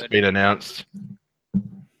only look just good. been announced.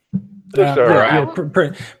 Yeah,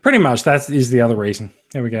 alright. pretty much. That is the other reason.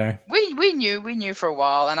 There we go. We knew for a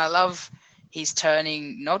while, and I love he's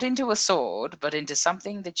turning not into a sword, but into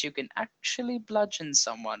something that you can actually bludgeon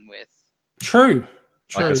someone with. True.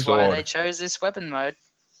 Like a That's why sword. they chose this weapon mode.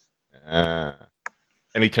 And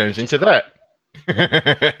he turns into that. And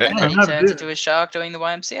then he no, turns dude. into a shark doing the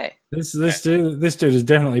YMCA. This dude is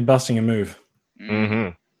definitely busting a move. hmm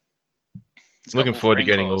He's got Looking forward to Wolverine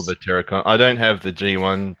getting all claws. the Terracon. I don't have the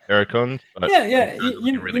G1 Terracons. But Yeah.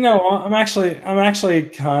 really You know, what, I'm actually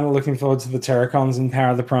kind of looking forward to the Terracons and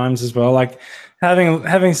Power of the Primes as well. Like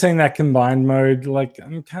having seen that combined mode, like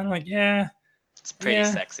I'm kind of like, yeah, It's pretty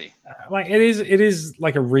yeah. sexy. like it is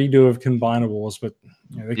like a redo of Combiner Wars, but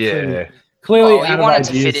they're Yeah. clearly Well, you out want of it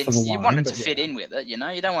to fit ideas in. for the You line, want it but to yeah. fit in with it. You know,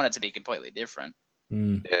 you don't want it to be completely different.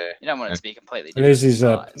 Mm. Yeah, You don't want it Yeah. to be completely There's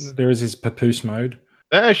different. his size. there is his papoose mode.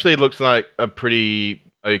 that actually looks like a pretty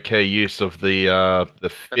okay use of the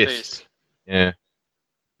fist. Papoose. Yeah,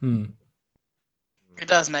 Hmm. It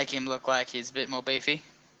does make him look like he's a bit more beefy,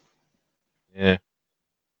 yeah.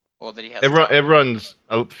 or that he has. Everyone's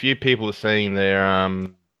a few people are saying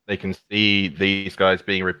they can see these guys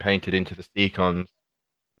being repainted into the Seacons.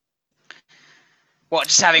 What?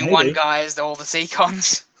 Just having one Maybe. guy as all the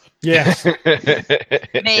Seacons? Yes.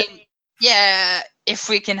 I mean, yeah. If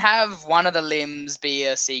we can have one of the limbs be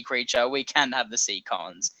a sea creature, we can have the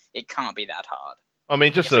Seacons. It can't be that hard. I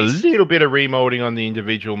mean, just If a we- little bit of remolding on the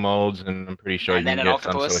individual molds, and I'm pretty sure And you then can an get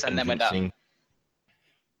some sort octopus, of and then we're done. convincing.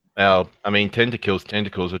 Well, I mean, tentacles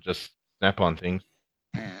will just snap on things.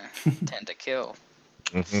 Tend to kill.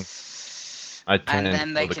 Hmm I And tend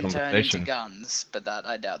then they for the can turn into conversation. guns, but that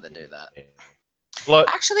I doubt they do that. Like,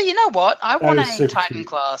 Actually, you know what? I want is a super Titan cute.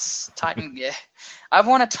 class. Yeah. I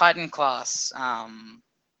want a Titan class. Triptychon,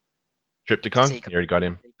 Seacon. you already got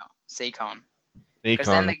him. Seacon. Because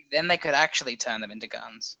then Seacon. they could actually turn them into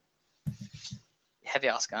guns. Heavy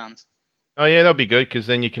ass guns. Oh yeah, that'll be good because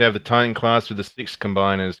then you can have the Titan class with the 6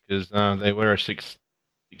 combiners because they were a 6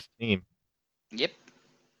 team. Yep.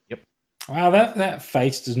 Wow, that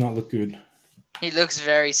face does not look good. He looks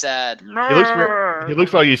very sad. He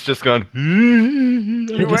looks like he's just gone.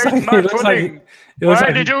 He looks like- he looks like- he looks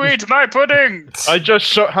like- eat my pudding? I just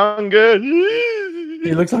shot hunger.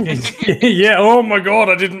 He looks like he's, yeah. Oh my god!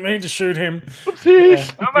 I didn't mean to shoot him.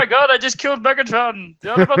 Oopsies. Oh my god! I just killed Megatron. The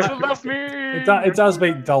Autobots will love me. It does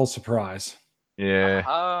beat dull surprise. Yeah,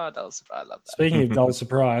 Ah, that was I love that. Speaking of dull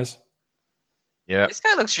surprise, yeah. This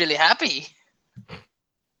guy looks really happy.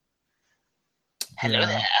 Hello Yeah.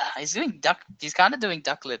 there. He's doing duck. He's kind of doing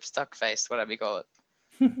duck lips, duck face, whatever you call it.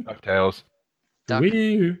 DuckTales. Duck.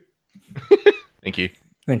 wee. Thank you.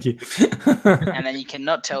 Thank you. And then you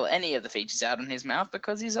cannot tell any of the features out on his mouth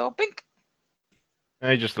because he's all pink.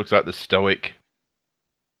 He just looks like the stoic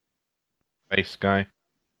face guy.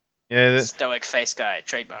 Yeah, Stoic face guy,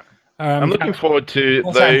 trademark. I'm looking forward to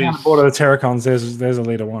Also, those. Border of Terracons. There's a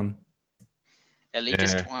leader one.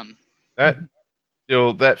 Elitist Yeah. one.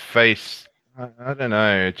 That face. I don't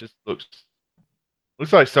know. It just looks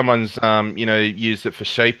like someone's used it for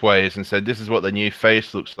shapeways and said this is what the new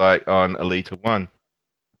face looks like on Elite 1.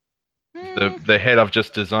 The head I've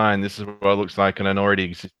just designed. This is what it looks like on an already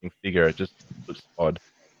existing figure. It just looks odd.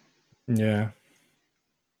 Yeah.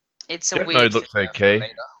 It's a Jet weird mode looks figure for okay.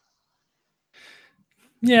 later.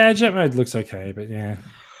 Yeah, jet mode looks okay, but yeah.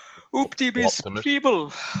 Optimus.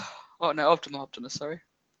 feeble. Oh no, Optimus, sorry.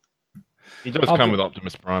 He does come with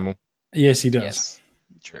Optimus Primal. Yes, he does. Yes.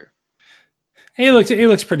 True. He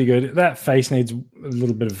looks pretty good. That face needs a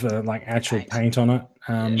little bit of like actual Paint. paint on it.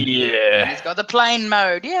 And Yeah, he's got the plane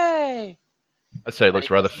mode. Yay! I'd say it looks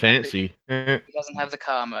rather fancy. He doesn't have the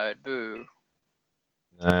car mode. Boo.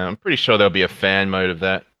 I'm pretty sure there'll be a fan mode of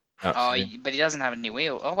that. Oh, but he doesn't have any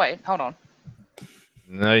wheel. Oh wait, hold on.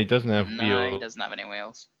 No, he doesn't have No, wheels. he doesn't have any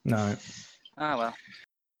wheels. No. Oh well.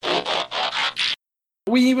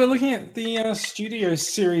 We were looking at the studio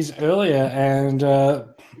series earlier, and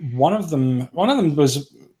one of them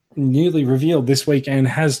was newly revealed this week and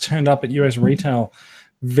has turned up at US retail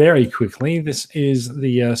very quickly. This is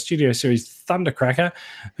the studio series Thundercracker,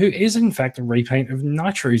 who is in fact a repaint of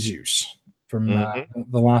Nitro Zeus from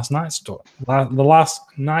the Last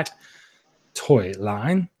Night toy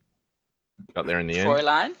line. Got there in the Toy end.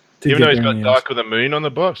 line? Did Even though get he's there got in the Dark of the Moon on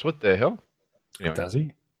the box. What the hell? end. Anyway. Does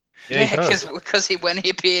he? Yeah, he does. because when he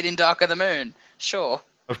appeared in Dark of the Moon. Sure.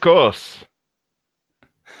 Of course.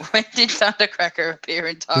 When did Thundercracker appear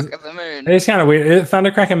in Dark of the Moon? It's kind of weird.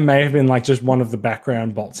 Thundercracker may have been like just one of the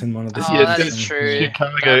background bots in one of the. Oh, Yeah, that it's is true.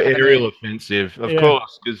 Chicago Dark of the aerial Moon. offensive. Of Yeah.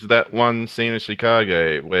 course, because that one scene of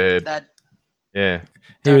Chicago where, That yeah.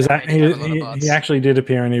 He was. Dark of the Moon did have a lot of He bots. actually did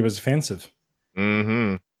appear, and he was offensive.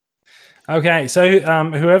 Mm-hmm. Okay, so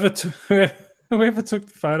whoever took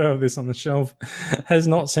the photo of this on the shelf has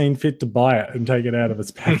not seen fit to buy it and take it out of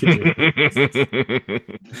its packaging.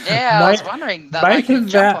 Yeah, I was Make- wondering that I make could it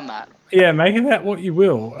jump that- on that. Yeah, make of that what you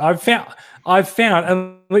will. I've found,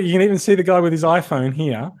 and look, you can even see the guy with his iPhone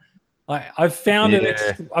here. I've found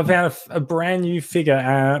I found a brand new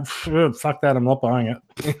figure. Fuck that! I'm not buying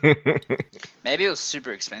it. Maybe it was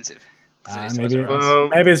super expensive. So it's Maybe, supposed to- Well,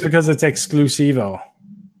 maybe it's because it's exclusivo.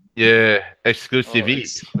 yeah, Oh, exclusive.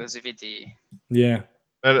 exclusivity. Yeah.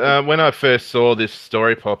 But when I first saw this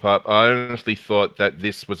story pop up, I honestly thought that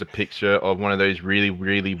this was a picture of one of those really,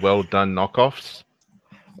 really well done knockoffs.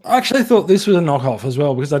 I actually thought this was a knockoff as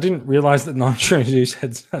well because I didn't realize that Nitro Zeus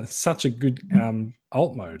had such a good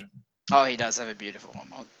alt mode. Oh, he does have a beautiful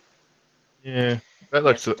one. Yeah, that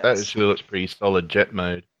looks Yes, it that does. actually looks pretty solid jet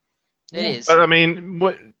mode. It is. But I mean,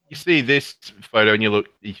 what you see this photo and you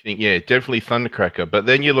think, yeah, definitely Thundercracker. But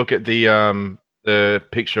then you look at the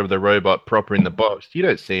picture of the robot proper in the box. You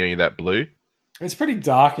don't see any of that blue. It's pretty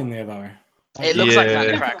dark in there, though. It looks like Yeah.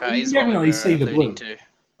 Thundercracker. You Is what we definitely were see the alluding blue. to.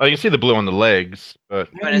 Oh, you can see the blue on the legs, but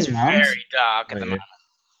But it's In the arms. very dark at the yeah, moment.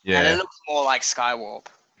 And it yeah. looks more like Skywarp.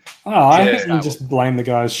 Oh, I Yeah. think you just blame the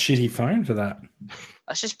guy's shitty phone for that.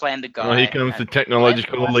 Let's just blame the guy. Well, here comes the and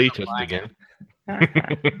technological blame the elitist guy. again.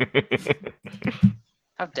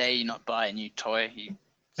 How dare you not buy a new toy, you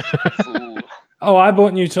fool. Oh, I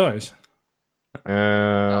bought new toys.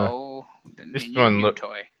 No. this New one look-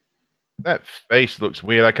 toy. That face looks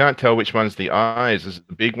weird. I can't tell which one's the eyes. Is it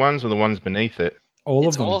the big ones or the ones beneath it? All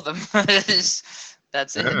It's of them. all of them.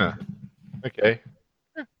 That's it. Ah, okay.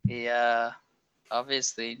 He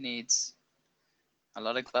obviously needs a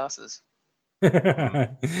lot of glasses.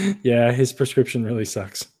 Yeah, his prescription really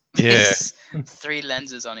sucks. Yeah, There's 3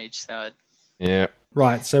 lenses on each side. yeah.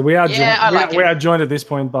 Right, so we are Yeah, I like we him. are joined at this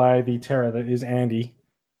point by the terror that is Andy.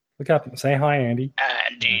 Look up and say hi, Andy.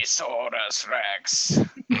 Andysaurus Rex.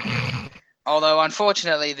 Although,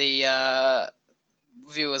 unfortunately, the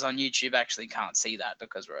viewers on YouTube actually can't see that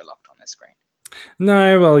because we're locked on their screen.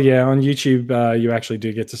 No, well, yeah, on YouTube you actually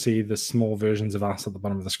do get to see the small versions of us at the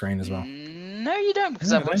bottom of the screen as well. No, you don't,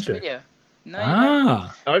 because Oh, I've watched the don't you? video. No, you don't.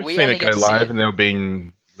 Ah, I've We seen only it get go to see live, it. and there'll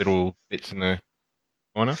be little bits in the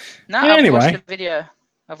corner. No, Yeah, I've anyway. watched the video.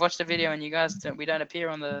 I've watched the video, and you guys we don't appear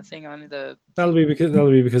on the thing. Only the that'll be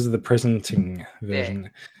because of the presenting version.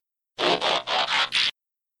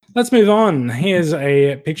 Let's move on. Here's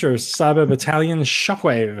a picture of Cyber Battalion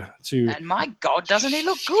Shockwave to and my God, doesn't he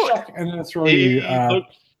look good? shock and then throw He you.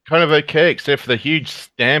 looks kind of okay, except for the huge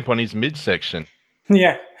stamp on his midsection.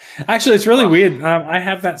 Yeah, actually, it's really weird. I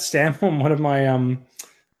have that stamp on one of my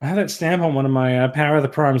Power of the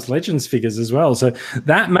Primes Legends figures as well. So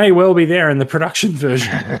that may well be there in the production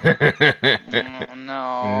version. Oh,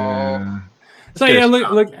 no. So yeah,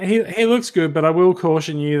 look, he looks good, but I will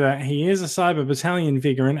caution you that he is a Cyber Battalion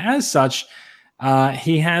figure, and as such,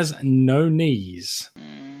 he has no knees.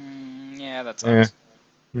 Yeah, that's Yeah.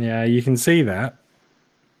 Yeah, you can see that.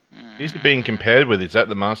 He's being compared with. Is that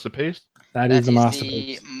the masterpiece? That That is the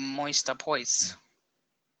masterpiece. the Moister Poise.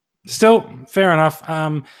 Still, fair enough.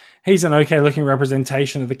 He's an okay looking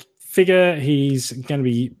representation of the figure. He's going to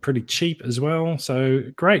be pretty cheap as well, so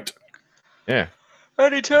great. Yeah.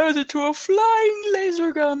 And he turns into a flying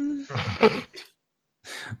laser gun.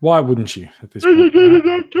 Why wouldn't you at this point?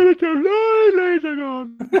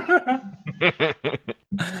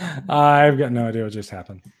 I've got no idea what just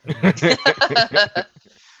happened.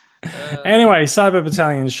 Anyway, Cyber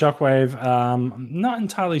Battalion Shockwave. Not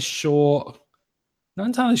entirely sure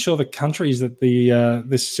the countries that the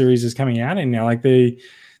this series is coming out in now. Like they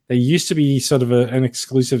used to be sort of an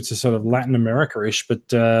exclusive to sort of Latin America-ish, but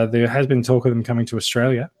there has been talk of them coming to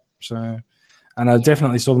Australia. So, and I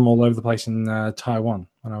definitely saw them all over the place in Taiwan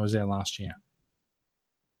when I was there last year.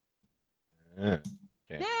 Yeah.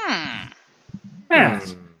 Yeah.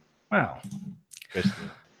 Wow. Interesting.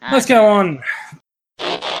 Let's go on.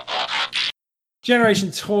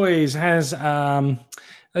 Generation Toys has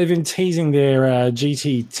they've been teasing their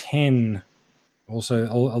GT10. Also,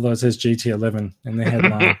 although it says GT11 in the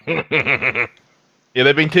headline. Yeah,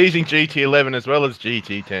 they've been teasing GT11 as well as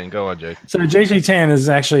GT10. Go on, Jake. So GT10 is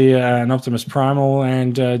actually an Optimus Primal,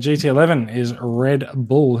 and GT11 is Red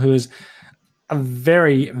Bull, who is a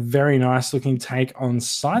very, very nice looking take on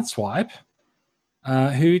Sideswipe,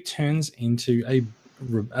 who turns into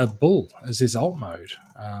a bull as his alt mode.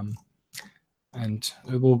 And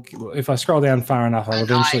it will, if I scroll down far enough, I'll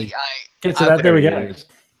eventually get to that. There we go.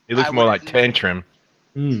 He looks I more like would've Tantrum.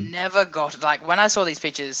 Never got like when I saw these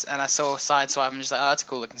pictures and I saw Sideswipe, I'm just like, oh, that's a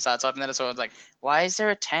cool looking Sideswipe. And then I saw it, I was like, why is there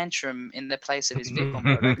a Tantrum in the place of his vehicle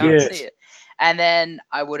mode? I can't Yes. see it. And then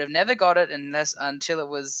I would have never got it until it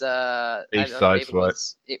was I believe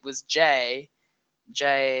it was Jay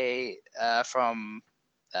from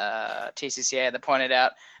TCCA that pointed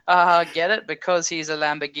out, get it because he's a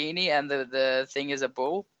Lamborghini and the thing is a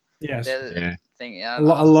bull. Yes. Yeah. Thing, A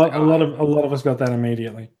lot of us got that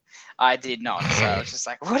immediately. I did not, so I was just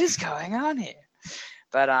like, "What is going on here?"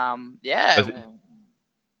 But yeah,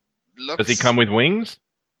 Does he come with wings?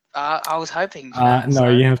 I was hoping. No,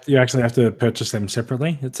 you actually have to purchase them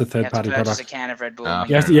separately. It's a you third have to party purchase product. a can of Red Bull. Ah. and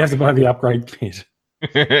You have to buy the upgrade kit.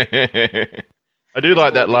 I do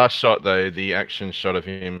like that last shot though, the action shot of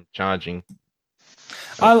him charging.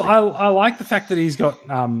 I like the fact that he's got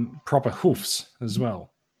proper hoofs as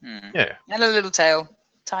well. Yeah. And a little tail,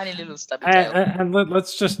 tiny little stubby tail. And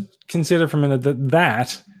let's just consider for a minute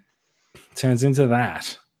that turns into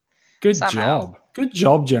that. Good Somehow. job. Good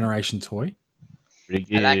job, Generation Toy.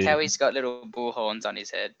 Pretty I like good. how he's got little bull horns on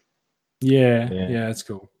his head. Yeah, Yeah. yeah, it's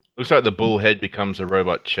cool. Looks like the bull head becomes a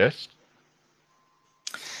robot chest.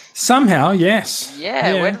 Somehow, yes.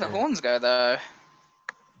 Yeah, where do the horns go though?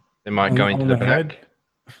 They might go into the back. head.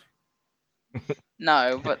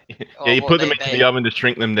 No, but Yeah, you put them into the oven to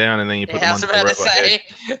shrink them down, and then you put I them was on the about to robot say,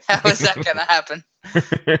 how is that going to happen?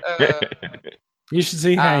 head. You should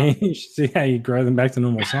see how you grow them back to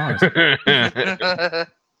normal size. I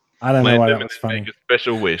I don't know Land why them that and was then funny. make a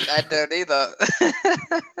special wish. don't either.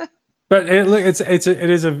 But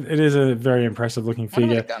it is a very impressive looking Wonder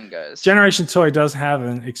where figure. the gun goes. Generation Toy does have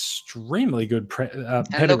an extremely good And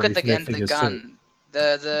pedigree look at for their the figures too. gun.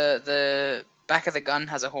 The back of the gun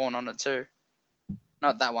has a horn on it too.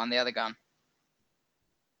 Not that one, the other gun.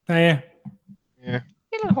 Oh, yeah,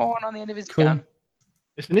 Little horn on the end of his cool. gun.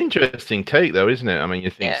 It's an interesting take, though, isn't it? I mean, you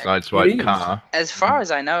think Yeah, it sideswipe is. car. As far as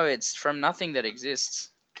I know, it's from nothing that exists,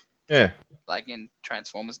 Yeah. like in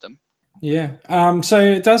Transformersdom. Yeah. So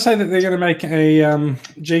it does say that they're going to make a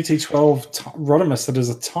GT12 Rodimus that is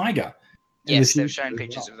a tiger. in the Yes, they've future shown as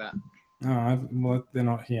pictures well. of that. Oh, well, they're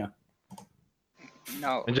not here.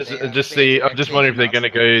 No, And they just are see, I'm just wondering if they're going to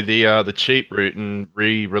actually go the cheap route and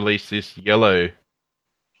re-release this yellow.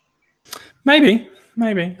 Maybe.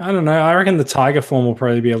 I don't know. I reckon the tiger form will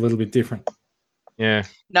probably be a little bit different. Yeah.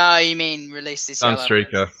 No, you mean release this yellow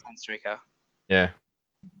Sunstreaker. Sunstreaker. Yeah.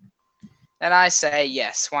 And I say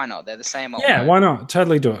yes, why not? They're the same old. Yeah, mode. why not?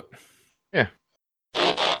 Totally do it. Yeah.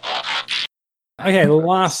 Okay, the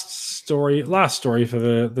last story for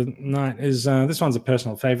the night is this one's a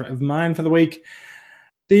personal favorite of mine for the week.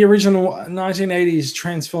 The original 1980s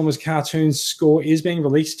Transformers cartoon score is being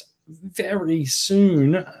released very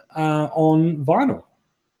soon on vinyl.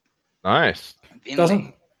 Nice.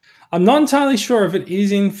 Finley. I'm not entirely sure if it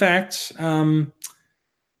is in fact going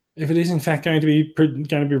to be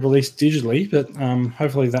released digitally, but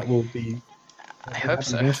hopefully that will be. I hope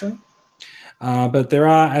so. Eventually. But there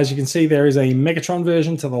are, as you can see, there is a Megatron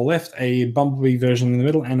version to the left, a Bumblebee version in the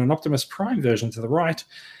middle, and an Optimus Prime version to the right.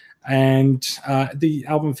 And the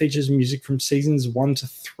album features music from seasons 1 to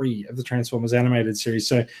 3 of the Transformers animated series.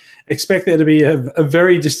 So expect there to be a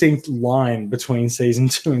very distinct line between season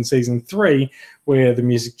 2 and season 3, where the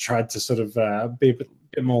music tried to sort of be a bit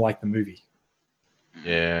more like the movie.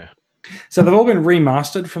 Yeah. So they've all been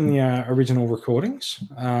remastered from the original recordings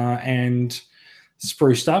and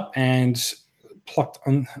spruced up and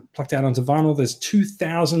plucked out onto vinyl. There's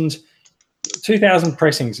 2,000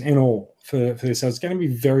 pressings in all for this, so it's going to be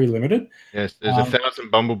very limited. Yes, there's 1,000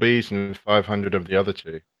 Bumblebees and 500 of the other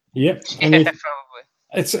two. Yep. Yeah, And probably.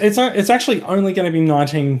 it's actually only going to be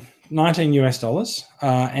 $19 US,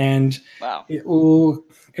 and Wow. it will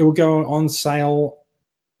go on sale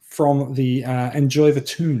from the Enjoy the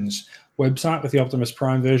Tunes website with the Optimus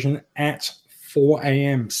Prime version at 4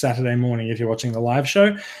 a.m. Saturday morning if you're watching the live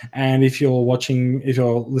show, and if you're listening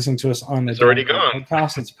to us on It's the already gone.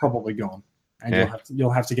 podcast, it's probably gone, and Yeah.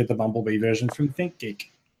 you'll have to get the Bumblebee version from ThinkGeek.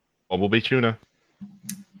 Bumblebee tuner.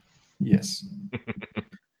 Yes.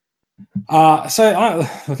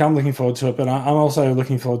 I'm looking forward to it, but I'm also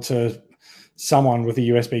looking forward to someone with a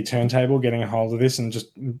USB turntable getting a hold of this and just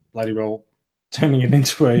bloody well turning it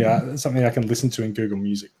into a something I can listen to in Google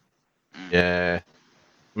Music. Yeah.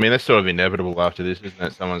 I mean, that's sort of inevitable after this, isn't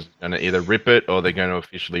it? Someone's going to either rip it or they're going to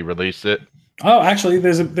officially release it. Oh, actually,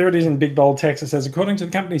 there it is in big bold text. It says, according to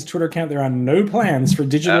the company's Twitter account, there are no plans for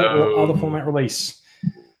digital or other format release.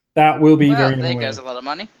 That will be very There annoying. goes a lot of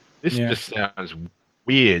money. This Yeah. just sounds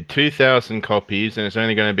weird. 2,000 copies, and it's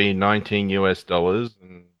only going to be $19 US.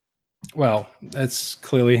 And, Well, that's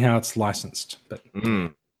clearly how it's licensed. But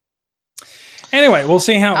mm, anyway, we'll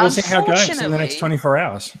see how it goes in the next Unfortunately- 24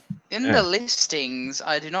 hours. In Yeah. the listings,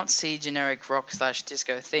 I do not see generic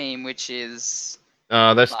rock/disco theme, which is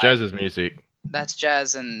that's Like- Jazz's music. that's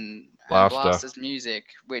jazz and Blaster. Blaster's music,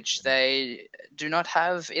 which they do not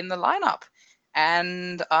have in the lineup.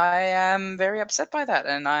 And I am very upset by that.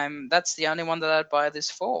 And that's the only one that I'd buy this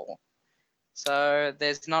for. So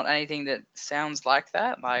there's not anything that sounds like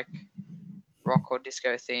that, like rock or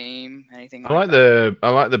disco theme, anything like that. I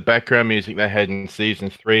like the background music they had in season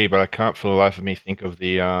 3, but I can't for the life of me think of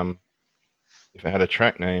the if it had a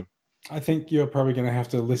track name. I think you're probably going to have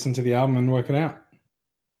to listen to the album and work it out.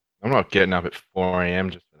 I'm not getting up at 4 a.m.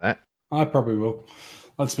 just for that. I probably will.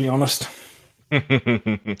 Let's be honest.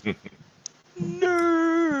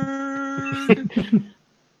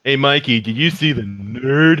 Hey, Mikey, did you see the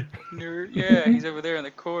nerd? Nerd. Yeah, he's over there in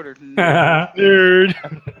the corner. Nerd.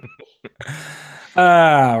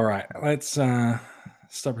 All right, let's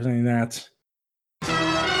stop presenting that.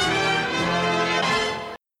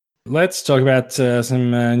 Let's talk about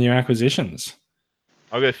some new acquisitions.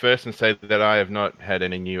 I'll go first and say that I have not had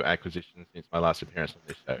any new acquisitions since my last appearance on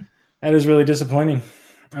this show. That is really disappointing.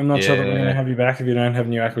 I'm not sure that we're going to Yeah. have you back if you don't have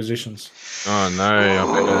new acquisitions. Oh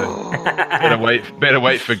no! I better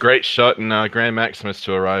wait for Great Shot and Grand Maximus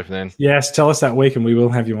to arrive then. Yes, tell us that week and we will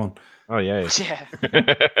have you on. Oh yeah. Yeah.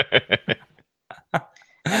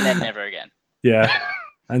 And then never again. Yeah,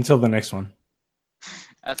 until the next one.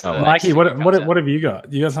 That's Oh, the Mikey, next what thing comes out. have you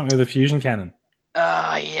got? You got something with a fusion cannon?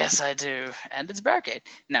 Yes, I do, and it's barricade.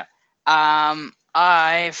 No,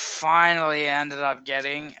 I finally ended up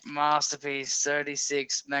getting Masterpiece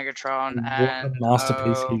 36 Megatron, What a and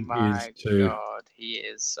masterpiece oh he is, my too. god, he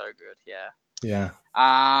is so good. Yeah.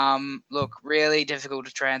 Yeah. Look, really difficult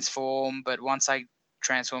to transform, but once I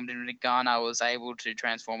transformed into a gun, I was able to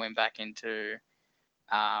transform him back into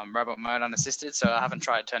robot mode unassisted. So I haven't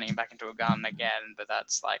tried turning him back into a gun again, but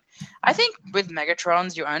that's like, I think with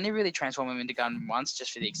Megatrons, you only really transform him into gun once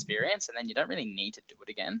just for the experience, and then you don't really need to do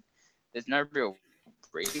it again. There's no real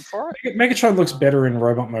reason for it. Megatron looks better in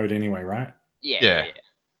robot mode anyway, right? Yeah.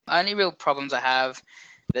 Only real problems I have,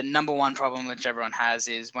 the number one problem which everyone has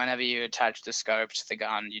is whenever you attach the scope to the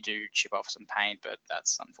gun, you do chip off some paint, but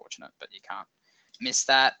that's unfortunate, but you can't miss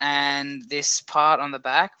that. And this part on the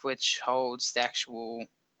back, which holds the actual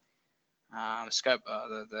scope,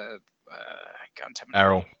 the gun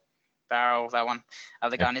barrel, that one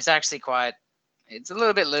of the gun is actually quite, it's a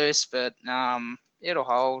little bit loose, but it'll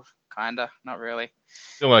hold, kinda, not really.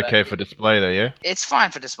 Still okay for display though, yeah? It's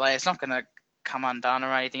fine for display. It's not going to come undone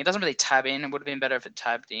or anything. It doesn't really tab in. It would have been better if it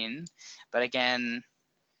tabbed in. But again,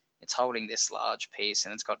 it's holding this large piece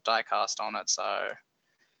and it's got die cast on it. So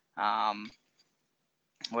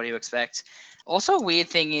what do you expect? Also, a weird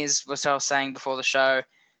thing is, what I was saying before the show,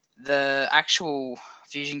 the actual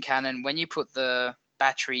fusion cannon, when you put the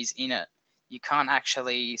batteries in it, you can't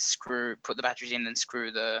actually put the batteries in and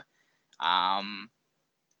screw the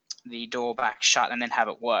door back shut and then have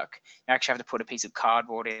it work. You actually have to put a piece of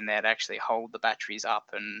cardboard in there to actually hold the batteries up.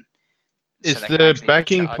 And is the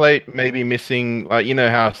backing plate maybe missing? Like, you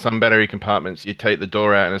know how some battery compartments, you take the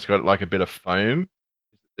door out and it's got like a bit of foam?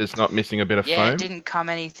 It's not missing a bit of foam? Yeah, it didn't come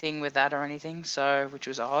anything with that or anything, so which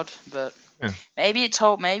was odd. But maybe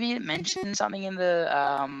it mentioned something in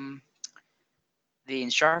the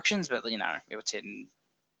instructions, but you know, it was in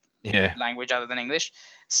language other than English.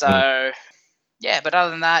 So but other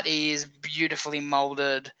than that, he is beautifully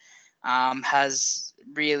molded, has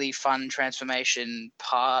really fun transformation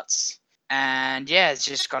parts, and it's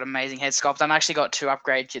just got amazing head sculpt. I've actually got 2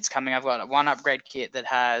 upgrade kits coming. I've got one upgrade kit that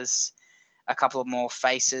has a couple of more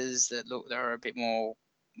faces that are a bit more.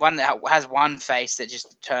 One that has one face that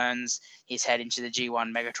just turns his head into the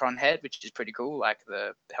G1 Megatron head, which is pretty cool, like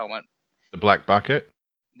the helmet. The black bucket?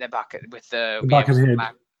 The bucket with the bucket head.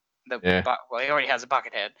 Well, he already has a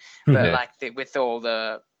bucket head, but with all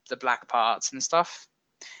the black parts and stuff,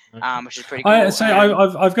 which is pretty cool.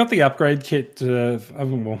 I've got the upgrade kit. Well,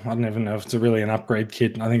 I don't even know if it's really an upgrade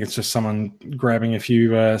kit. I think it's just someone grabbing a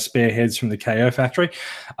few spare heads from the KO factory.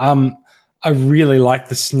 I really like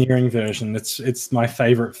the sneering version. It's my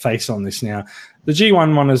favorite face on this now. The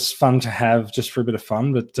G1 one is fun to have just for a bit of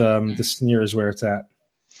fun, but the sneer is where it's at.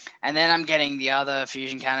 And then I'm getting the other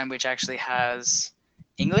fusion cannon, which actually has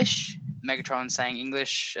English. Megatron saying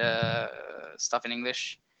English, stuff in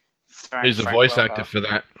English. Who's the voice actor for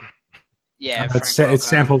that? Yeah, it's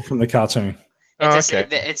sampled from the cartoon. It's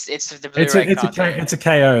the Blu-ray cartoon. It's a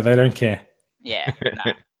KO. They don't care. Yeah.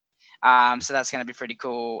 No. So that's going to be pretty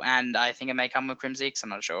cool, and I think it may come with Crimzeeks. I'm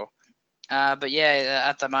not sure. But yeah,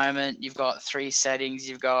 at the moment you've got 3 settings.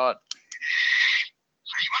 You've got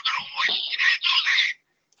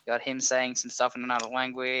him saying some stuff in another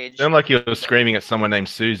language. Sound like you were screaming at someone named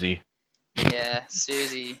Susie. Yeah,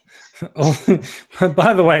 Susie. Oh,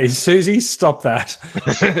 by the way, Susie, stop that.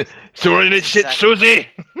 Shit, Susie.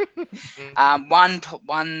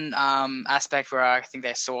 One aspect where I think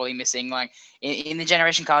they're sorely missing, like in the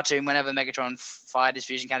Generation cartoon, whenever Megatron fired his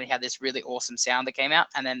fusion cannon, he had this really awesome sound that came out,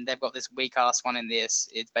 and then they've got this weak ass one in this.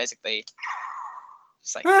 It's basically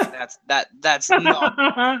just like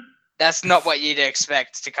that's not what you'd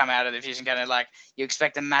expect to come out of the fusion cannon. Like, you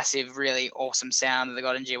expect a massive, really awesome sound that they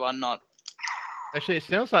got in G1, not. Actually, it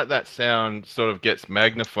sounds like that sound sort of gets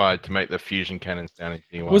magnified to make the fusion cannon sound in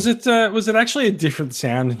G1. Was it actually a different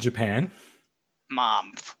sound in Japan?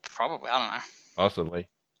 Probably. I don't know. Possibly.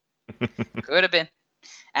 Could have been.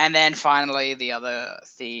 And then finally, the other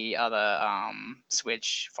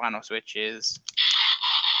final switch is,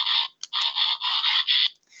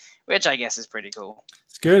 which I guess is pretty cool.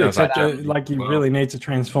 good, Sounds except like you well. really need to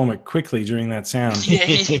transform it quickly during that sound. Yeah,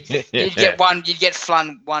 you'd get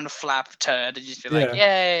one flap turd and just be like,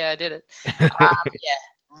 yeah, I did it. Yeah,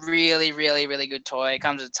 really, really, really good toy. It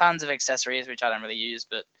comes with tons of accessories, which I don't really use,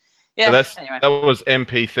 but yeah. So Anyway. that was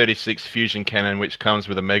MP36 Fusion Cannon, which comes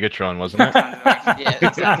with a Megatron, wasn't it? Yeah,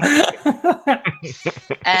 exactly.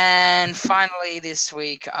 And finally, this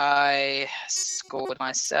week I scored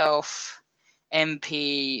myself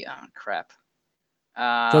MP. Oh crap!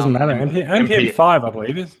 Doesn't matter. MPM 5, I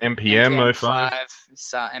believe it. MPM 05.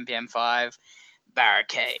 MPM 5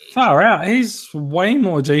 Barricade. Far out. He's way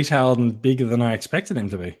more detailed and bigger than I expected him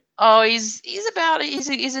to be. Oh, he's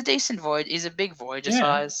a decent Voyager. He's a big Voyager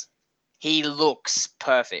size. He looks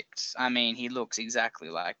perfect. I mean, he looks exactly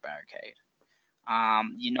like Barricade.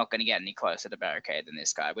 You're not going to get any closer to Barricade than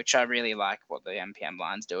this guy, which I really like what the MPM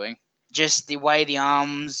line's doing. Just the way the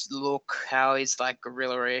arms look, how he's like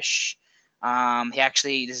gorilla-ish. This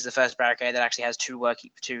is the first Barricade that actually has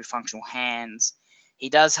two functional hands. He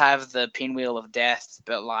does have the pinwheel of death,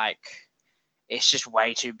 but like it's just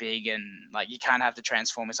way too big, and like you can't have to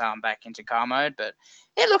transform his arm back into car mode. But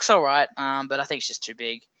it looks all right. But I think it's just too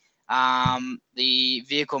big. The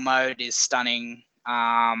vehicle mode is stunning.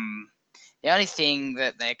 The only thing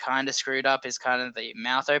that they kind of screwed up is kind of the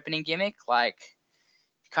mouth opening gimmick. Like,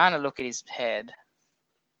 if you kind of look at his head,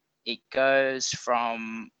 it goes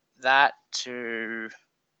from that to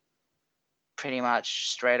pretty much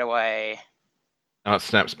straight away. Oh, it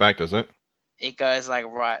snaps back, does it? It goes like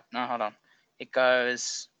no, hold on. It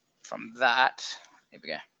goes from that, here we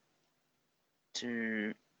go,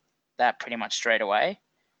 to that pretty much straight away.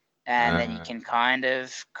 And then you can kind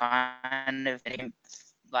of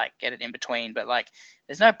like get it in between, but like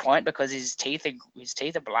there's no point because his teeth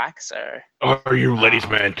are black. So are you ladies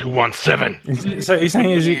man 217? So he's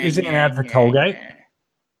saying is he an ad for Colgate?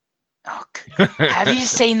 Oh, have you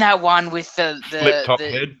seen that one with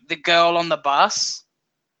the girl on the bus?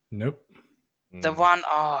 Nope. The one,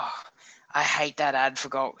 I hate that ad for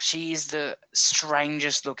Gold. She is the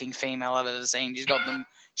strangest looking female I've ever seen. She's got them.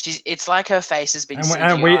 It's like her face has been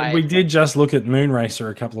CGI'd. And we did just look at Moonracer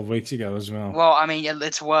a couple of weeks ago as well. Well, I mean,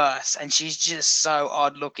 it's worse. And she's just so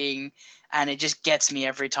odd looking, and it just gets me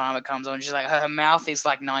every time it comes on. She's like, her mouth is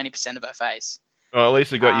like 90% of her face. Well, at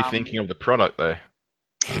least it got you thinking of the product, though.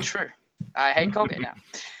 True. I hate Colgate now.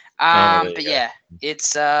 But yeah,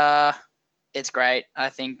 it's great. I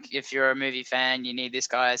think if you're a movie fan, you need this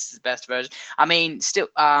guy. It's the best version. I mean, still,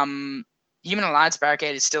 Human Alliance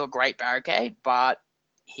Barricade is still a great Barricade, but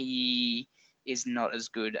he is not as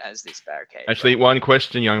good as this Barricade. Actually, one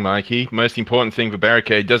question, young Mikey. Most important thing for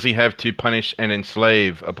Barricade, does he have to punish and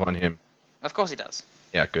enslave upon him? Of course he does.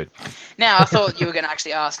 Yeah, good. Now, I thought you were going to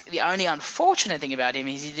actually ask, the only unfortunate thing about him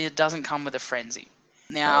is he doesn't come with a frenzy.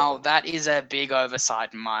 Now, that is a big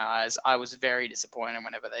oversight in my eyes. I was very disappointed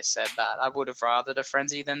whenever they said that. I would have rathered a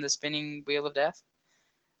frenzy than the spinning wheel of death.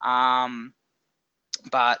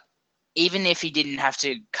 But even if he didn't have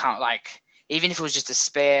to come, like, even if it was just a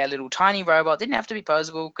spare little tiny robot, didn't have to be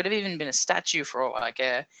posable, could have even been a statue for all I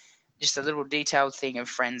care, just a little detailed thing of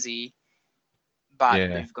frenzy.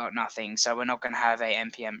 But we've got nothing, so we're not going to have a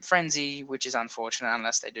MPM frenzy, which is unfortunate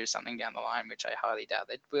unless they do something down the line, which I highly doubt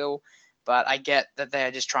they will. But I get that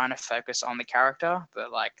they're just trying to focus on the character,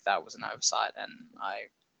 but like that was an oversight, and I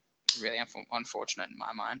really unfortunate in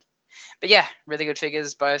my mind. But yeah, really good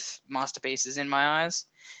figures, both masterpieces in my eyes.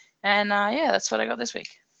 And that's what I got this week.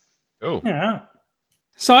 Oh yeah.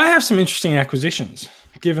 So I have some interesting acquisitions.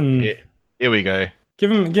 Here we go.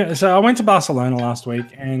 So I went to Barcelona last week,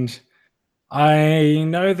 and I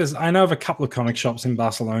know of a couple of comic shops in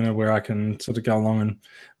Barcelona where I can sort of go along and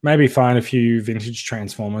maybe find a few vintage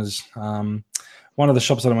Transformers. One of the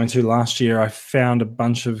shops that I went to last year, I found a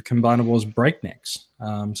bunch of Combinables Breaknecks.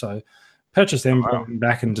 So purchased them, brought them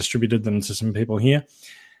back, and distributed them to some people here.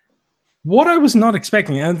 What I was not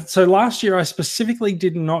expecting, and so last year I specifically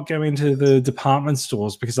did not go into the department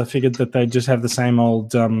stores because I figured that they'd just have the same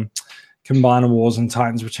old Combiner Wars and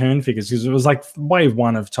Titans Return figures, because it was like wave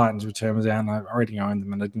one of Titans Return was out and I already owned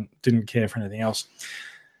them and I didn't care for anything else.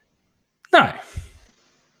 No,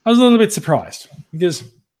 I was a little bit surprised because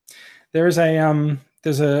there's a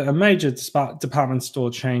major department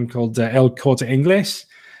store chain called El Corte Inglés,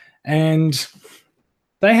 and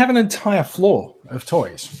they have an entire floor of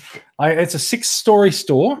toys. It's a 6-story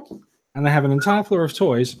store, and they have an entire floor of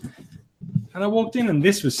toys. And I walked in, and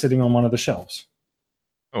this was sitting on one of the shelves.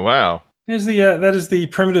 Oh wow! Here's that is the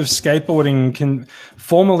Primitive Skateboarding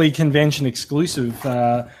formerly convention exclusive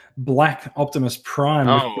Black Optimus Prime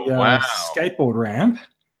with the skateboard ramp.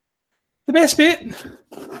 The best bit,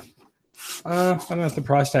 I don't know if the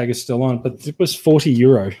price tag is still on, but it was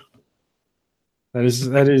 €40. That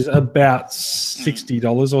is about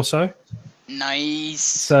 $60 or so. Nice.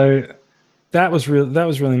 So that was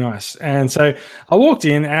really nice. And so I walked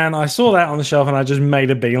in and I saw that on the shelf and I just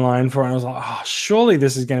made a beeline for it. And I was like, oh, surely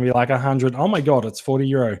this is going to be like 100. Oh my God, it's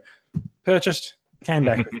 €40. Purchased, came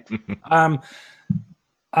back. I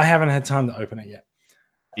haven't had time to open it yet.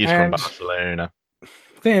 He's from Barcelona.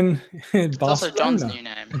 Then It's also John's new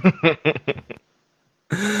name.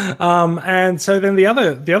 And so then the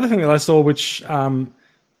other thing that I saw, which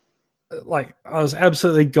like I was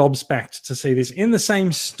absolutely gobsmacked to see this in the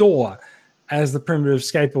same store as the Primitive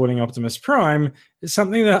Skateboarding Optimus Prime, is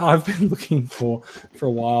something that I've been looking for a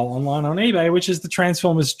while online on eBay, which is the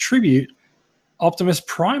Transformers Tribute Optimus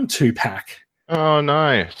Prime 2-pack. Oh,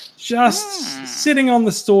 nice. Just sitting on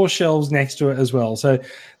the store shelves next to it as well. So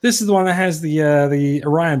this is the one that has the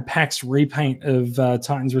Orion Pax repaint of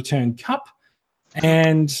Titan's Return Cup.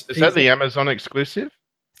 And is that the Amazon exclusive?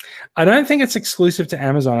 I don't think it's exclusive to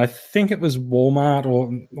Amazon. I think it was Walmart or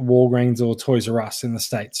Walgreens or Toys R Us in the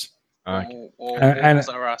States. Walls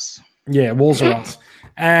Are Us. Yeah, Walls Are Us.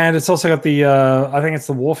 And it's also got the, I think it's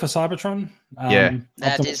the War for Cybertron.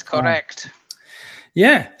 That is correct.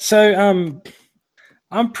 Yeah, so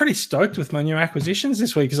I'm pretty stoked with my new acquisitions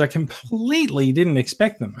this week because I completely didn't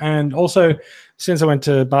expect them. And also, since I went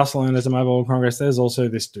to Barcelona as a Mobile World Congress, there's also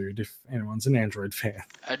this dude, if anyone's an Android fan.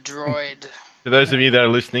 A droid. For those of you that are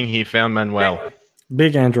listening, he found Manuel.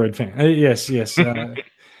 Big Android fan. Yes.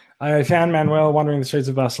 I found Manuel wandering the streets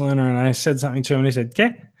of Barcelona, and I said something to him, and he said,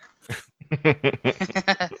 "Okay."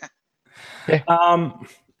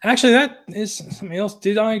 Actually, that is something else.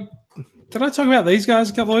 Did I talk about these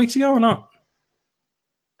guys a couple of weeks ago or not?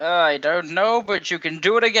 I don't know, but you can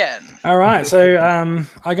do it again. All right. So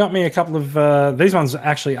I got me a couple of these ones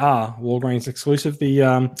actually are Walgreens exclusive.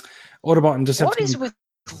 The Autobot and Decepticon. What is with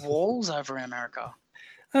walls over in America?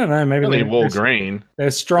 I don't know. Maybe Really Walgreen. They're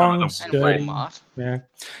strong, sturdy. Yeah.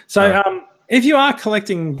 So if you are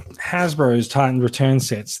collecting Hasbro's Titan Return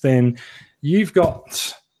sets, then you've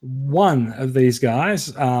got one of these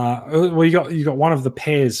guys. Well, you got one of the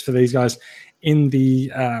pairs for these guys in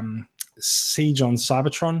the Siege on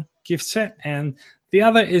Cybertron gift set, and the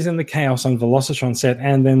other is in the Chaos on Velocitron set.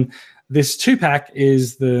 And then this 2-pack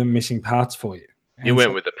is the missing parts for you. And you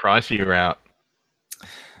went with the pricey route.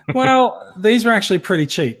 Well, these were actually pretty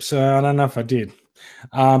cheap, so I don't know if I did.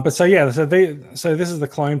 But so this is the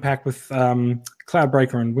clone pack with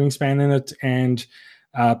Cloudbreaker and Wingspan in it, and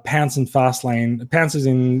Pounce and Fastlane. Pounce is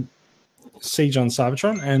in Siege on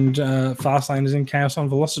Cybertron, and Fastlane is in Chaos on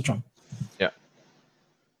Velocitron. Yeah.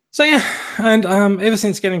 So yeah, and ever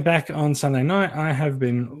since getting back on Sunday night, I have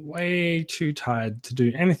been way too tired to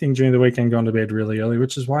do anything during the weekend, gone to bed really early,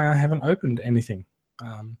 which is why I haven't opened anything.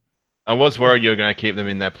 I was worried you were going to keep them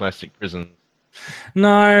in that plastic prison.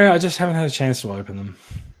 No, I just haven't had a chance to open them.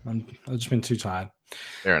 I've just been too tired.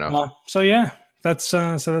 Fair enough. So yeah, that's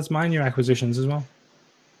my new acquisitions as well.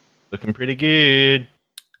 Looking pretty good.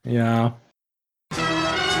 Yeah.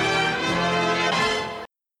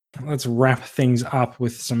 Let's wrap things up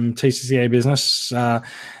with some TCCA business.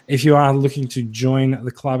 If you are looking to join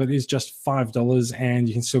the club, it is just $5 and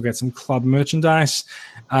you can still get some club merchandise.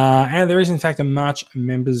 And there is, in fact, a March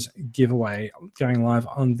members giveaway going live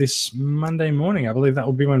on this Monday morning. I believe that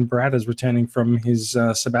will be when Brad is returning from his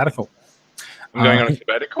sabbatical. I'm going on a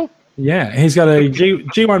sabbatical? Yeah, he's got a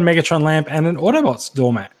G1 Megatron lamp and an Autobots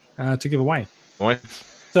doormat to give away. Nice.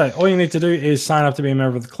 So all you need to do is sign up to be a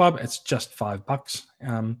member of the club. It's just $5.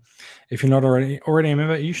 If you're not already a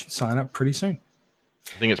member, you should sign up pretty soon.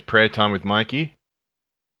 I think it's prayer time with Mikey.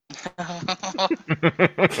 All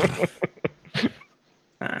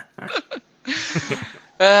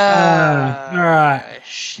right.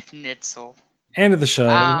 Schnitzel. End of the show.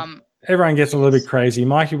 Everyone gets a little bit crazy.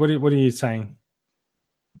 Mikey, what are you saying?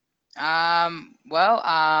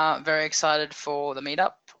 Very excited for the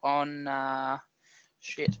meetup on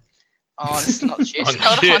shit. It's not shit. On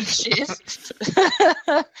Not shit. on shit. It's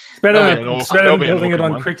better than building it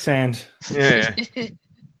on quicksand. Yeah.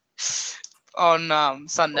 On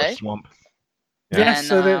Sunday. Swamp. Yes, And,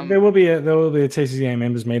 so there will be a TCCA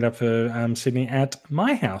members meetup for Sydney at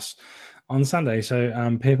my house on Sunday.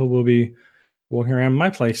 So people will be walking around my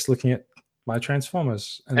place looking at my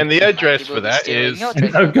Transformers. And the address for that is...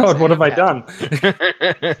 Oh God, what have I done?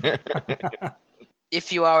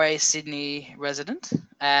 If you are a Sydney resident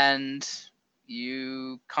and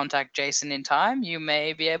you contact Jason in time, you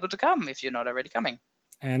may be able to come if you're not already coming.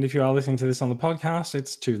 And if you are listening to this on the podcast,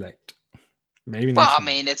 it's too late. Maybe Well, next I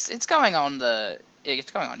mean, it's going on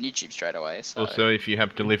YouTube straight away. So. Also, if you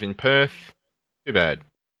happen to live in Perth, too bad.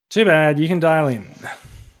 Too bad. You can dial in.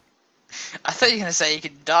 I thought you were going to say you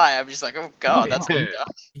could die. I'm just like, oh, God, that's Yeah. dark.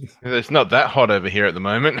 It's not that hot over here at the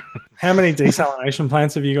moment. How many desalination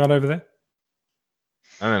plants have you got over there?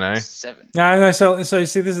 I don't know. 7. No. So see,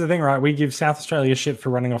 this is the thing, right? We give South Australia shit for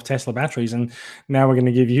running off Tesla batteries, and now we're going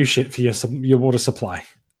to give you shit for your water supply.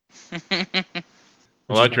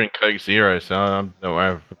 Well, I drink Coke Zero, so I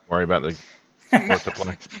don't worry about the water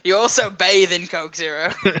supply. You also bathe in Coke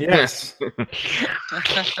Zero. Yes.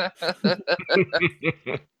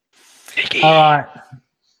 All right.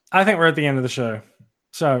 I think we're at the end of the show.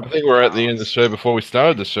 So I think we're at the end of the show before we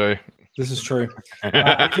started the show. this is true.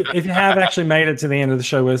 If you have actually made it to the end of the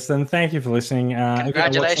show with us, then thank you for listening.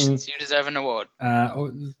 Congratulations, you deserve an award.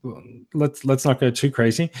 Let's not go too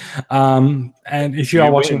crazy. And if you are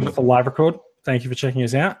You watching win. with the live record, thank you for checking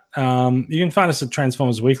us out. You can find us at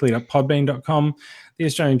transformersweekly.podbean.com, the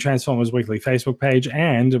Australian Transformers Weekly Facebook page,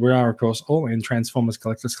 and we are, of course, all in Transformers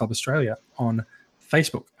Collectors Club Australia on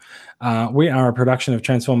Facebook. We are a production of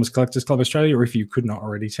Transformers Collectors Club Australia, if you could not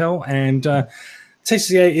already tell, and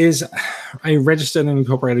TCA is a registered and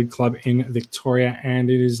incorporated club in Victoria,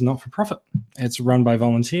 and it is not for profit. It's run by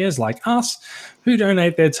volunteers like us who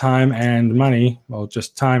donate their time and money, well,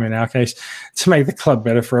 just time in our case, to make the club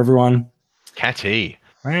better for everyone. Catty.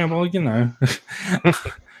 Well, you know,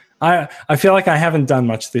 I feel like I haven't done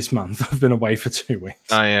much this month. I've been away for 2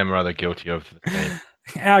 weeks. I am rather guilty of the same.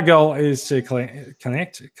 Our goal is to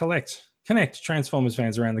connect Transformers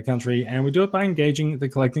fans around the country, and we do it by engaging the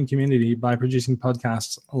collecting community by producing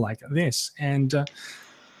podcasts like this. And,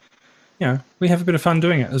 we have a bit of fun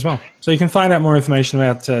doing it as well. So you can find out more information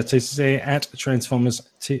about TCCA at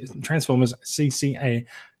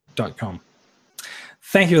transformerscca.com.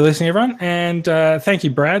 Thank you for listening, everyone. And thank you,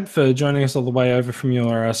 Brad, for joining us all the way over from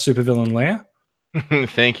your supervillain lair.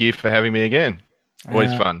 Thank you for having me again.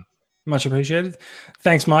 Always fun. Much appreciated.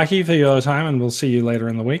 Thanks, Mikey, for your time, and we'll see you later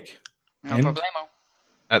in the week. No And- problemo.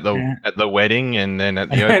 At the wedding and then at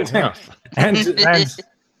the open house. And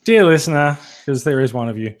dear listener, because there is one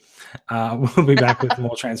of you, we'll be back with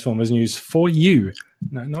more Transformers news for you.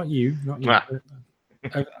 No, not you. Ah.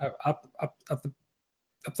 Up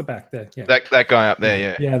the back there. Yeah, That guy up there,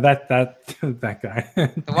 yeah. yeah, that guy.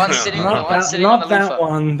 The one sitting, Not the one sitting not on the that loofah.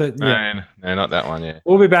 one, but yeah. No, not that one, yeah.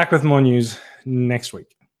 We'll be back with more news next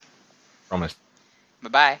week. Promise.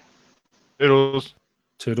 Bye-bye. Toodles.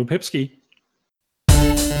 Toodle Pipski.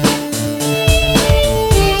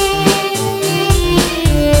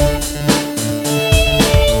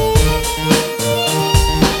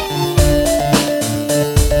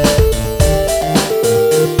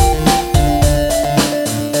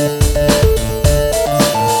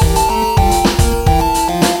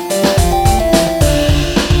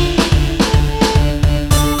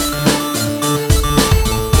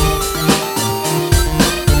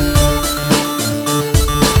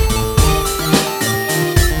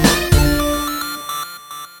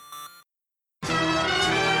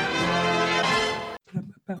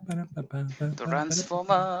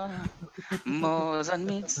 Transformer, more than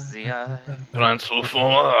meets the eye.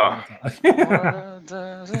 Transformer.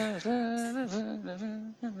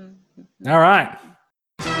 All right.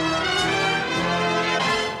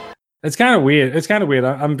 It's kind of weird.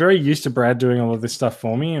 I'm very used to Brad doing all of this stuff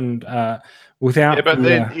for me, and without. Yeah, but the,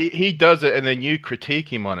 then he does it, and then you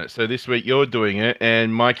critique him on it. So this week you're doing it,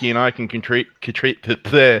 and Mikey and I can critique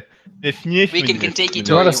the. We can critique each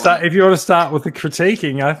you want other. to start? If you want to start with the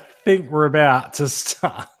critiquing, I think we're about to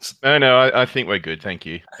start. No, I think we're good. Thank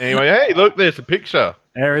you. Anyway, hey, look, there's a picture.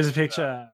 There is a picture.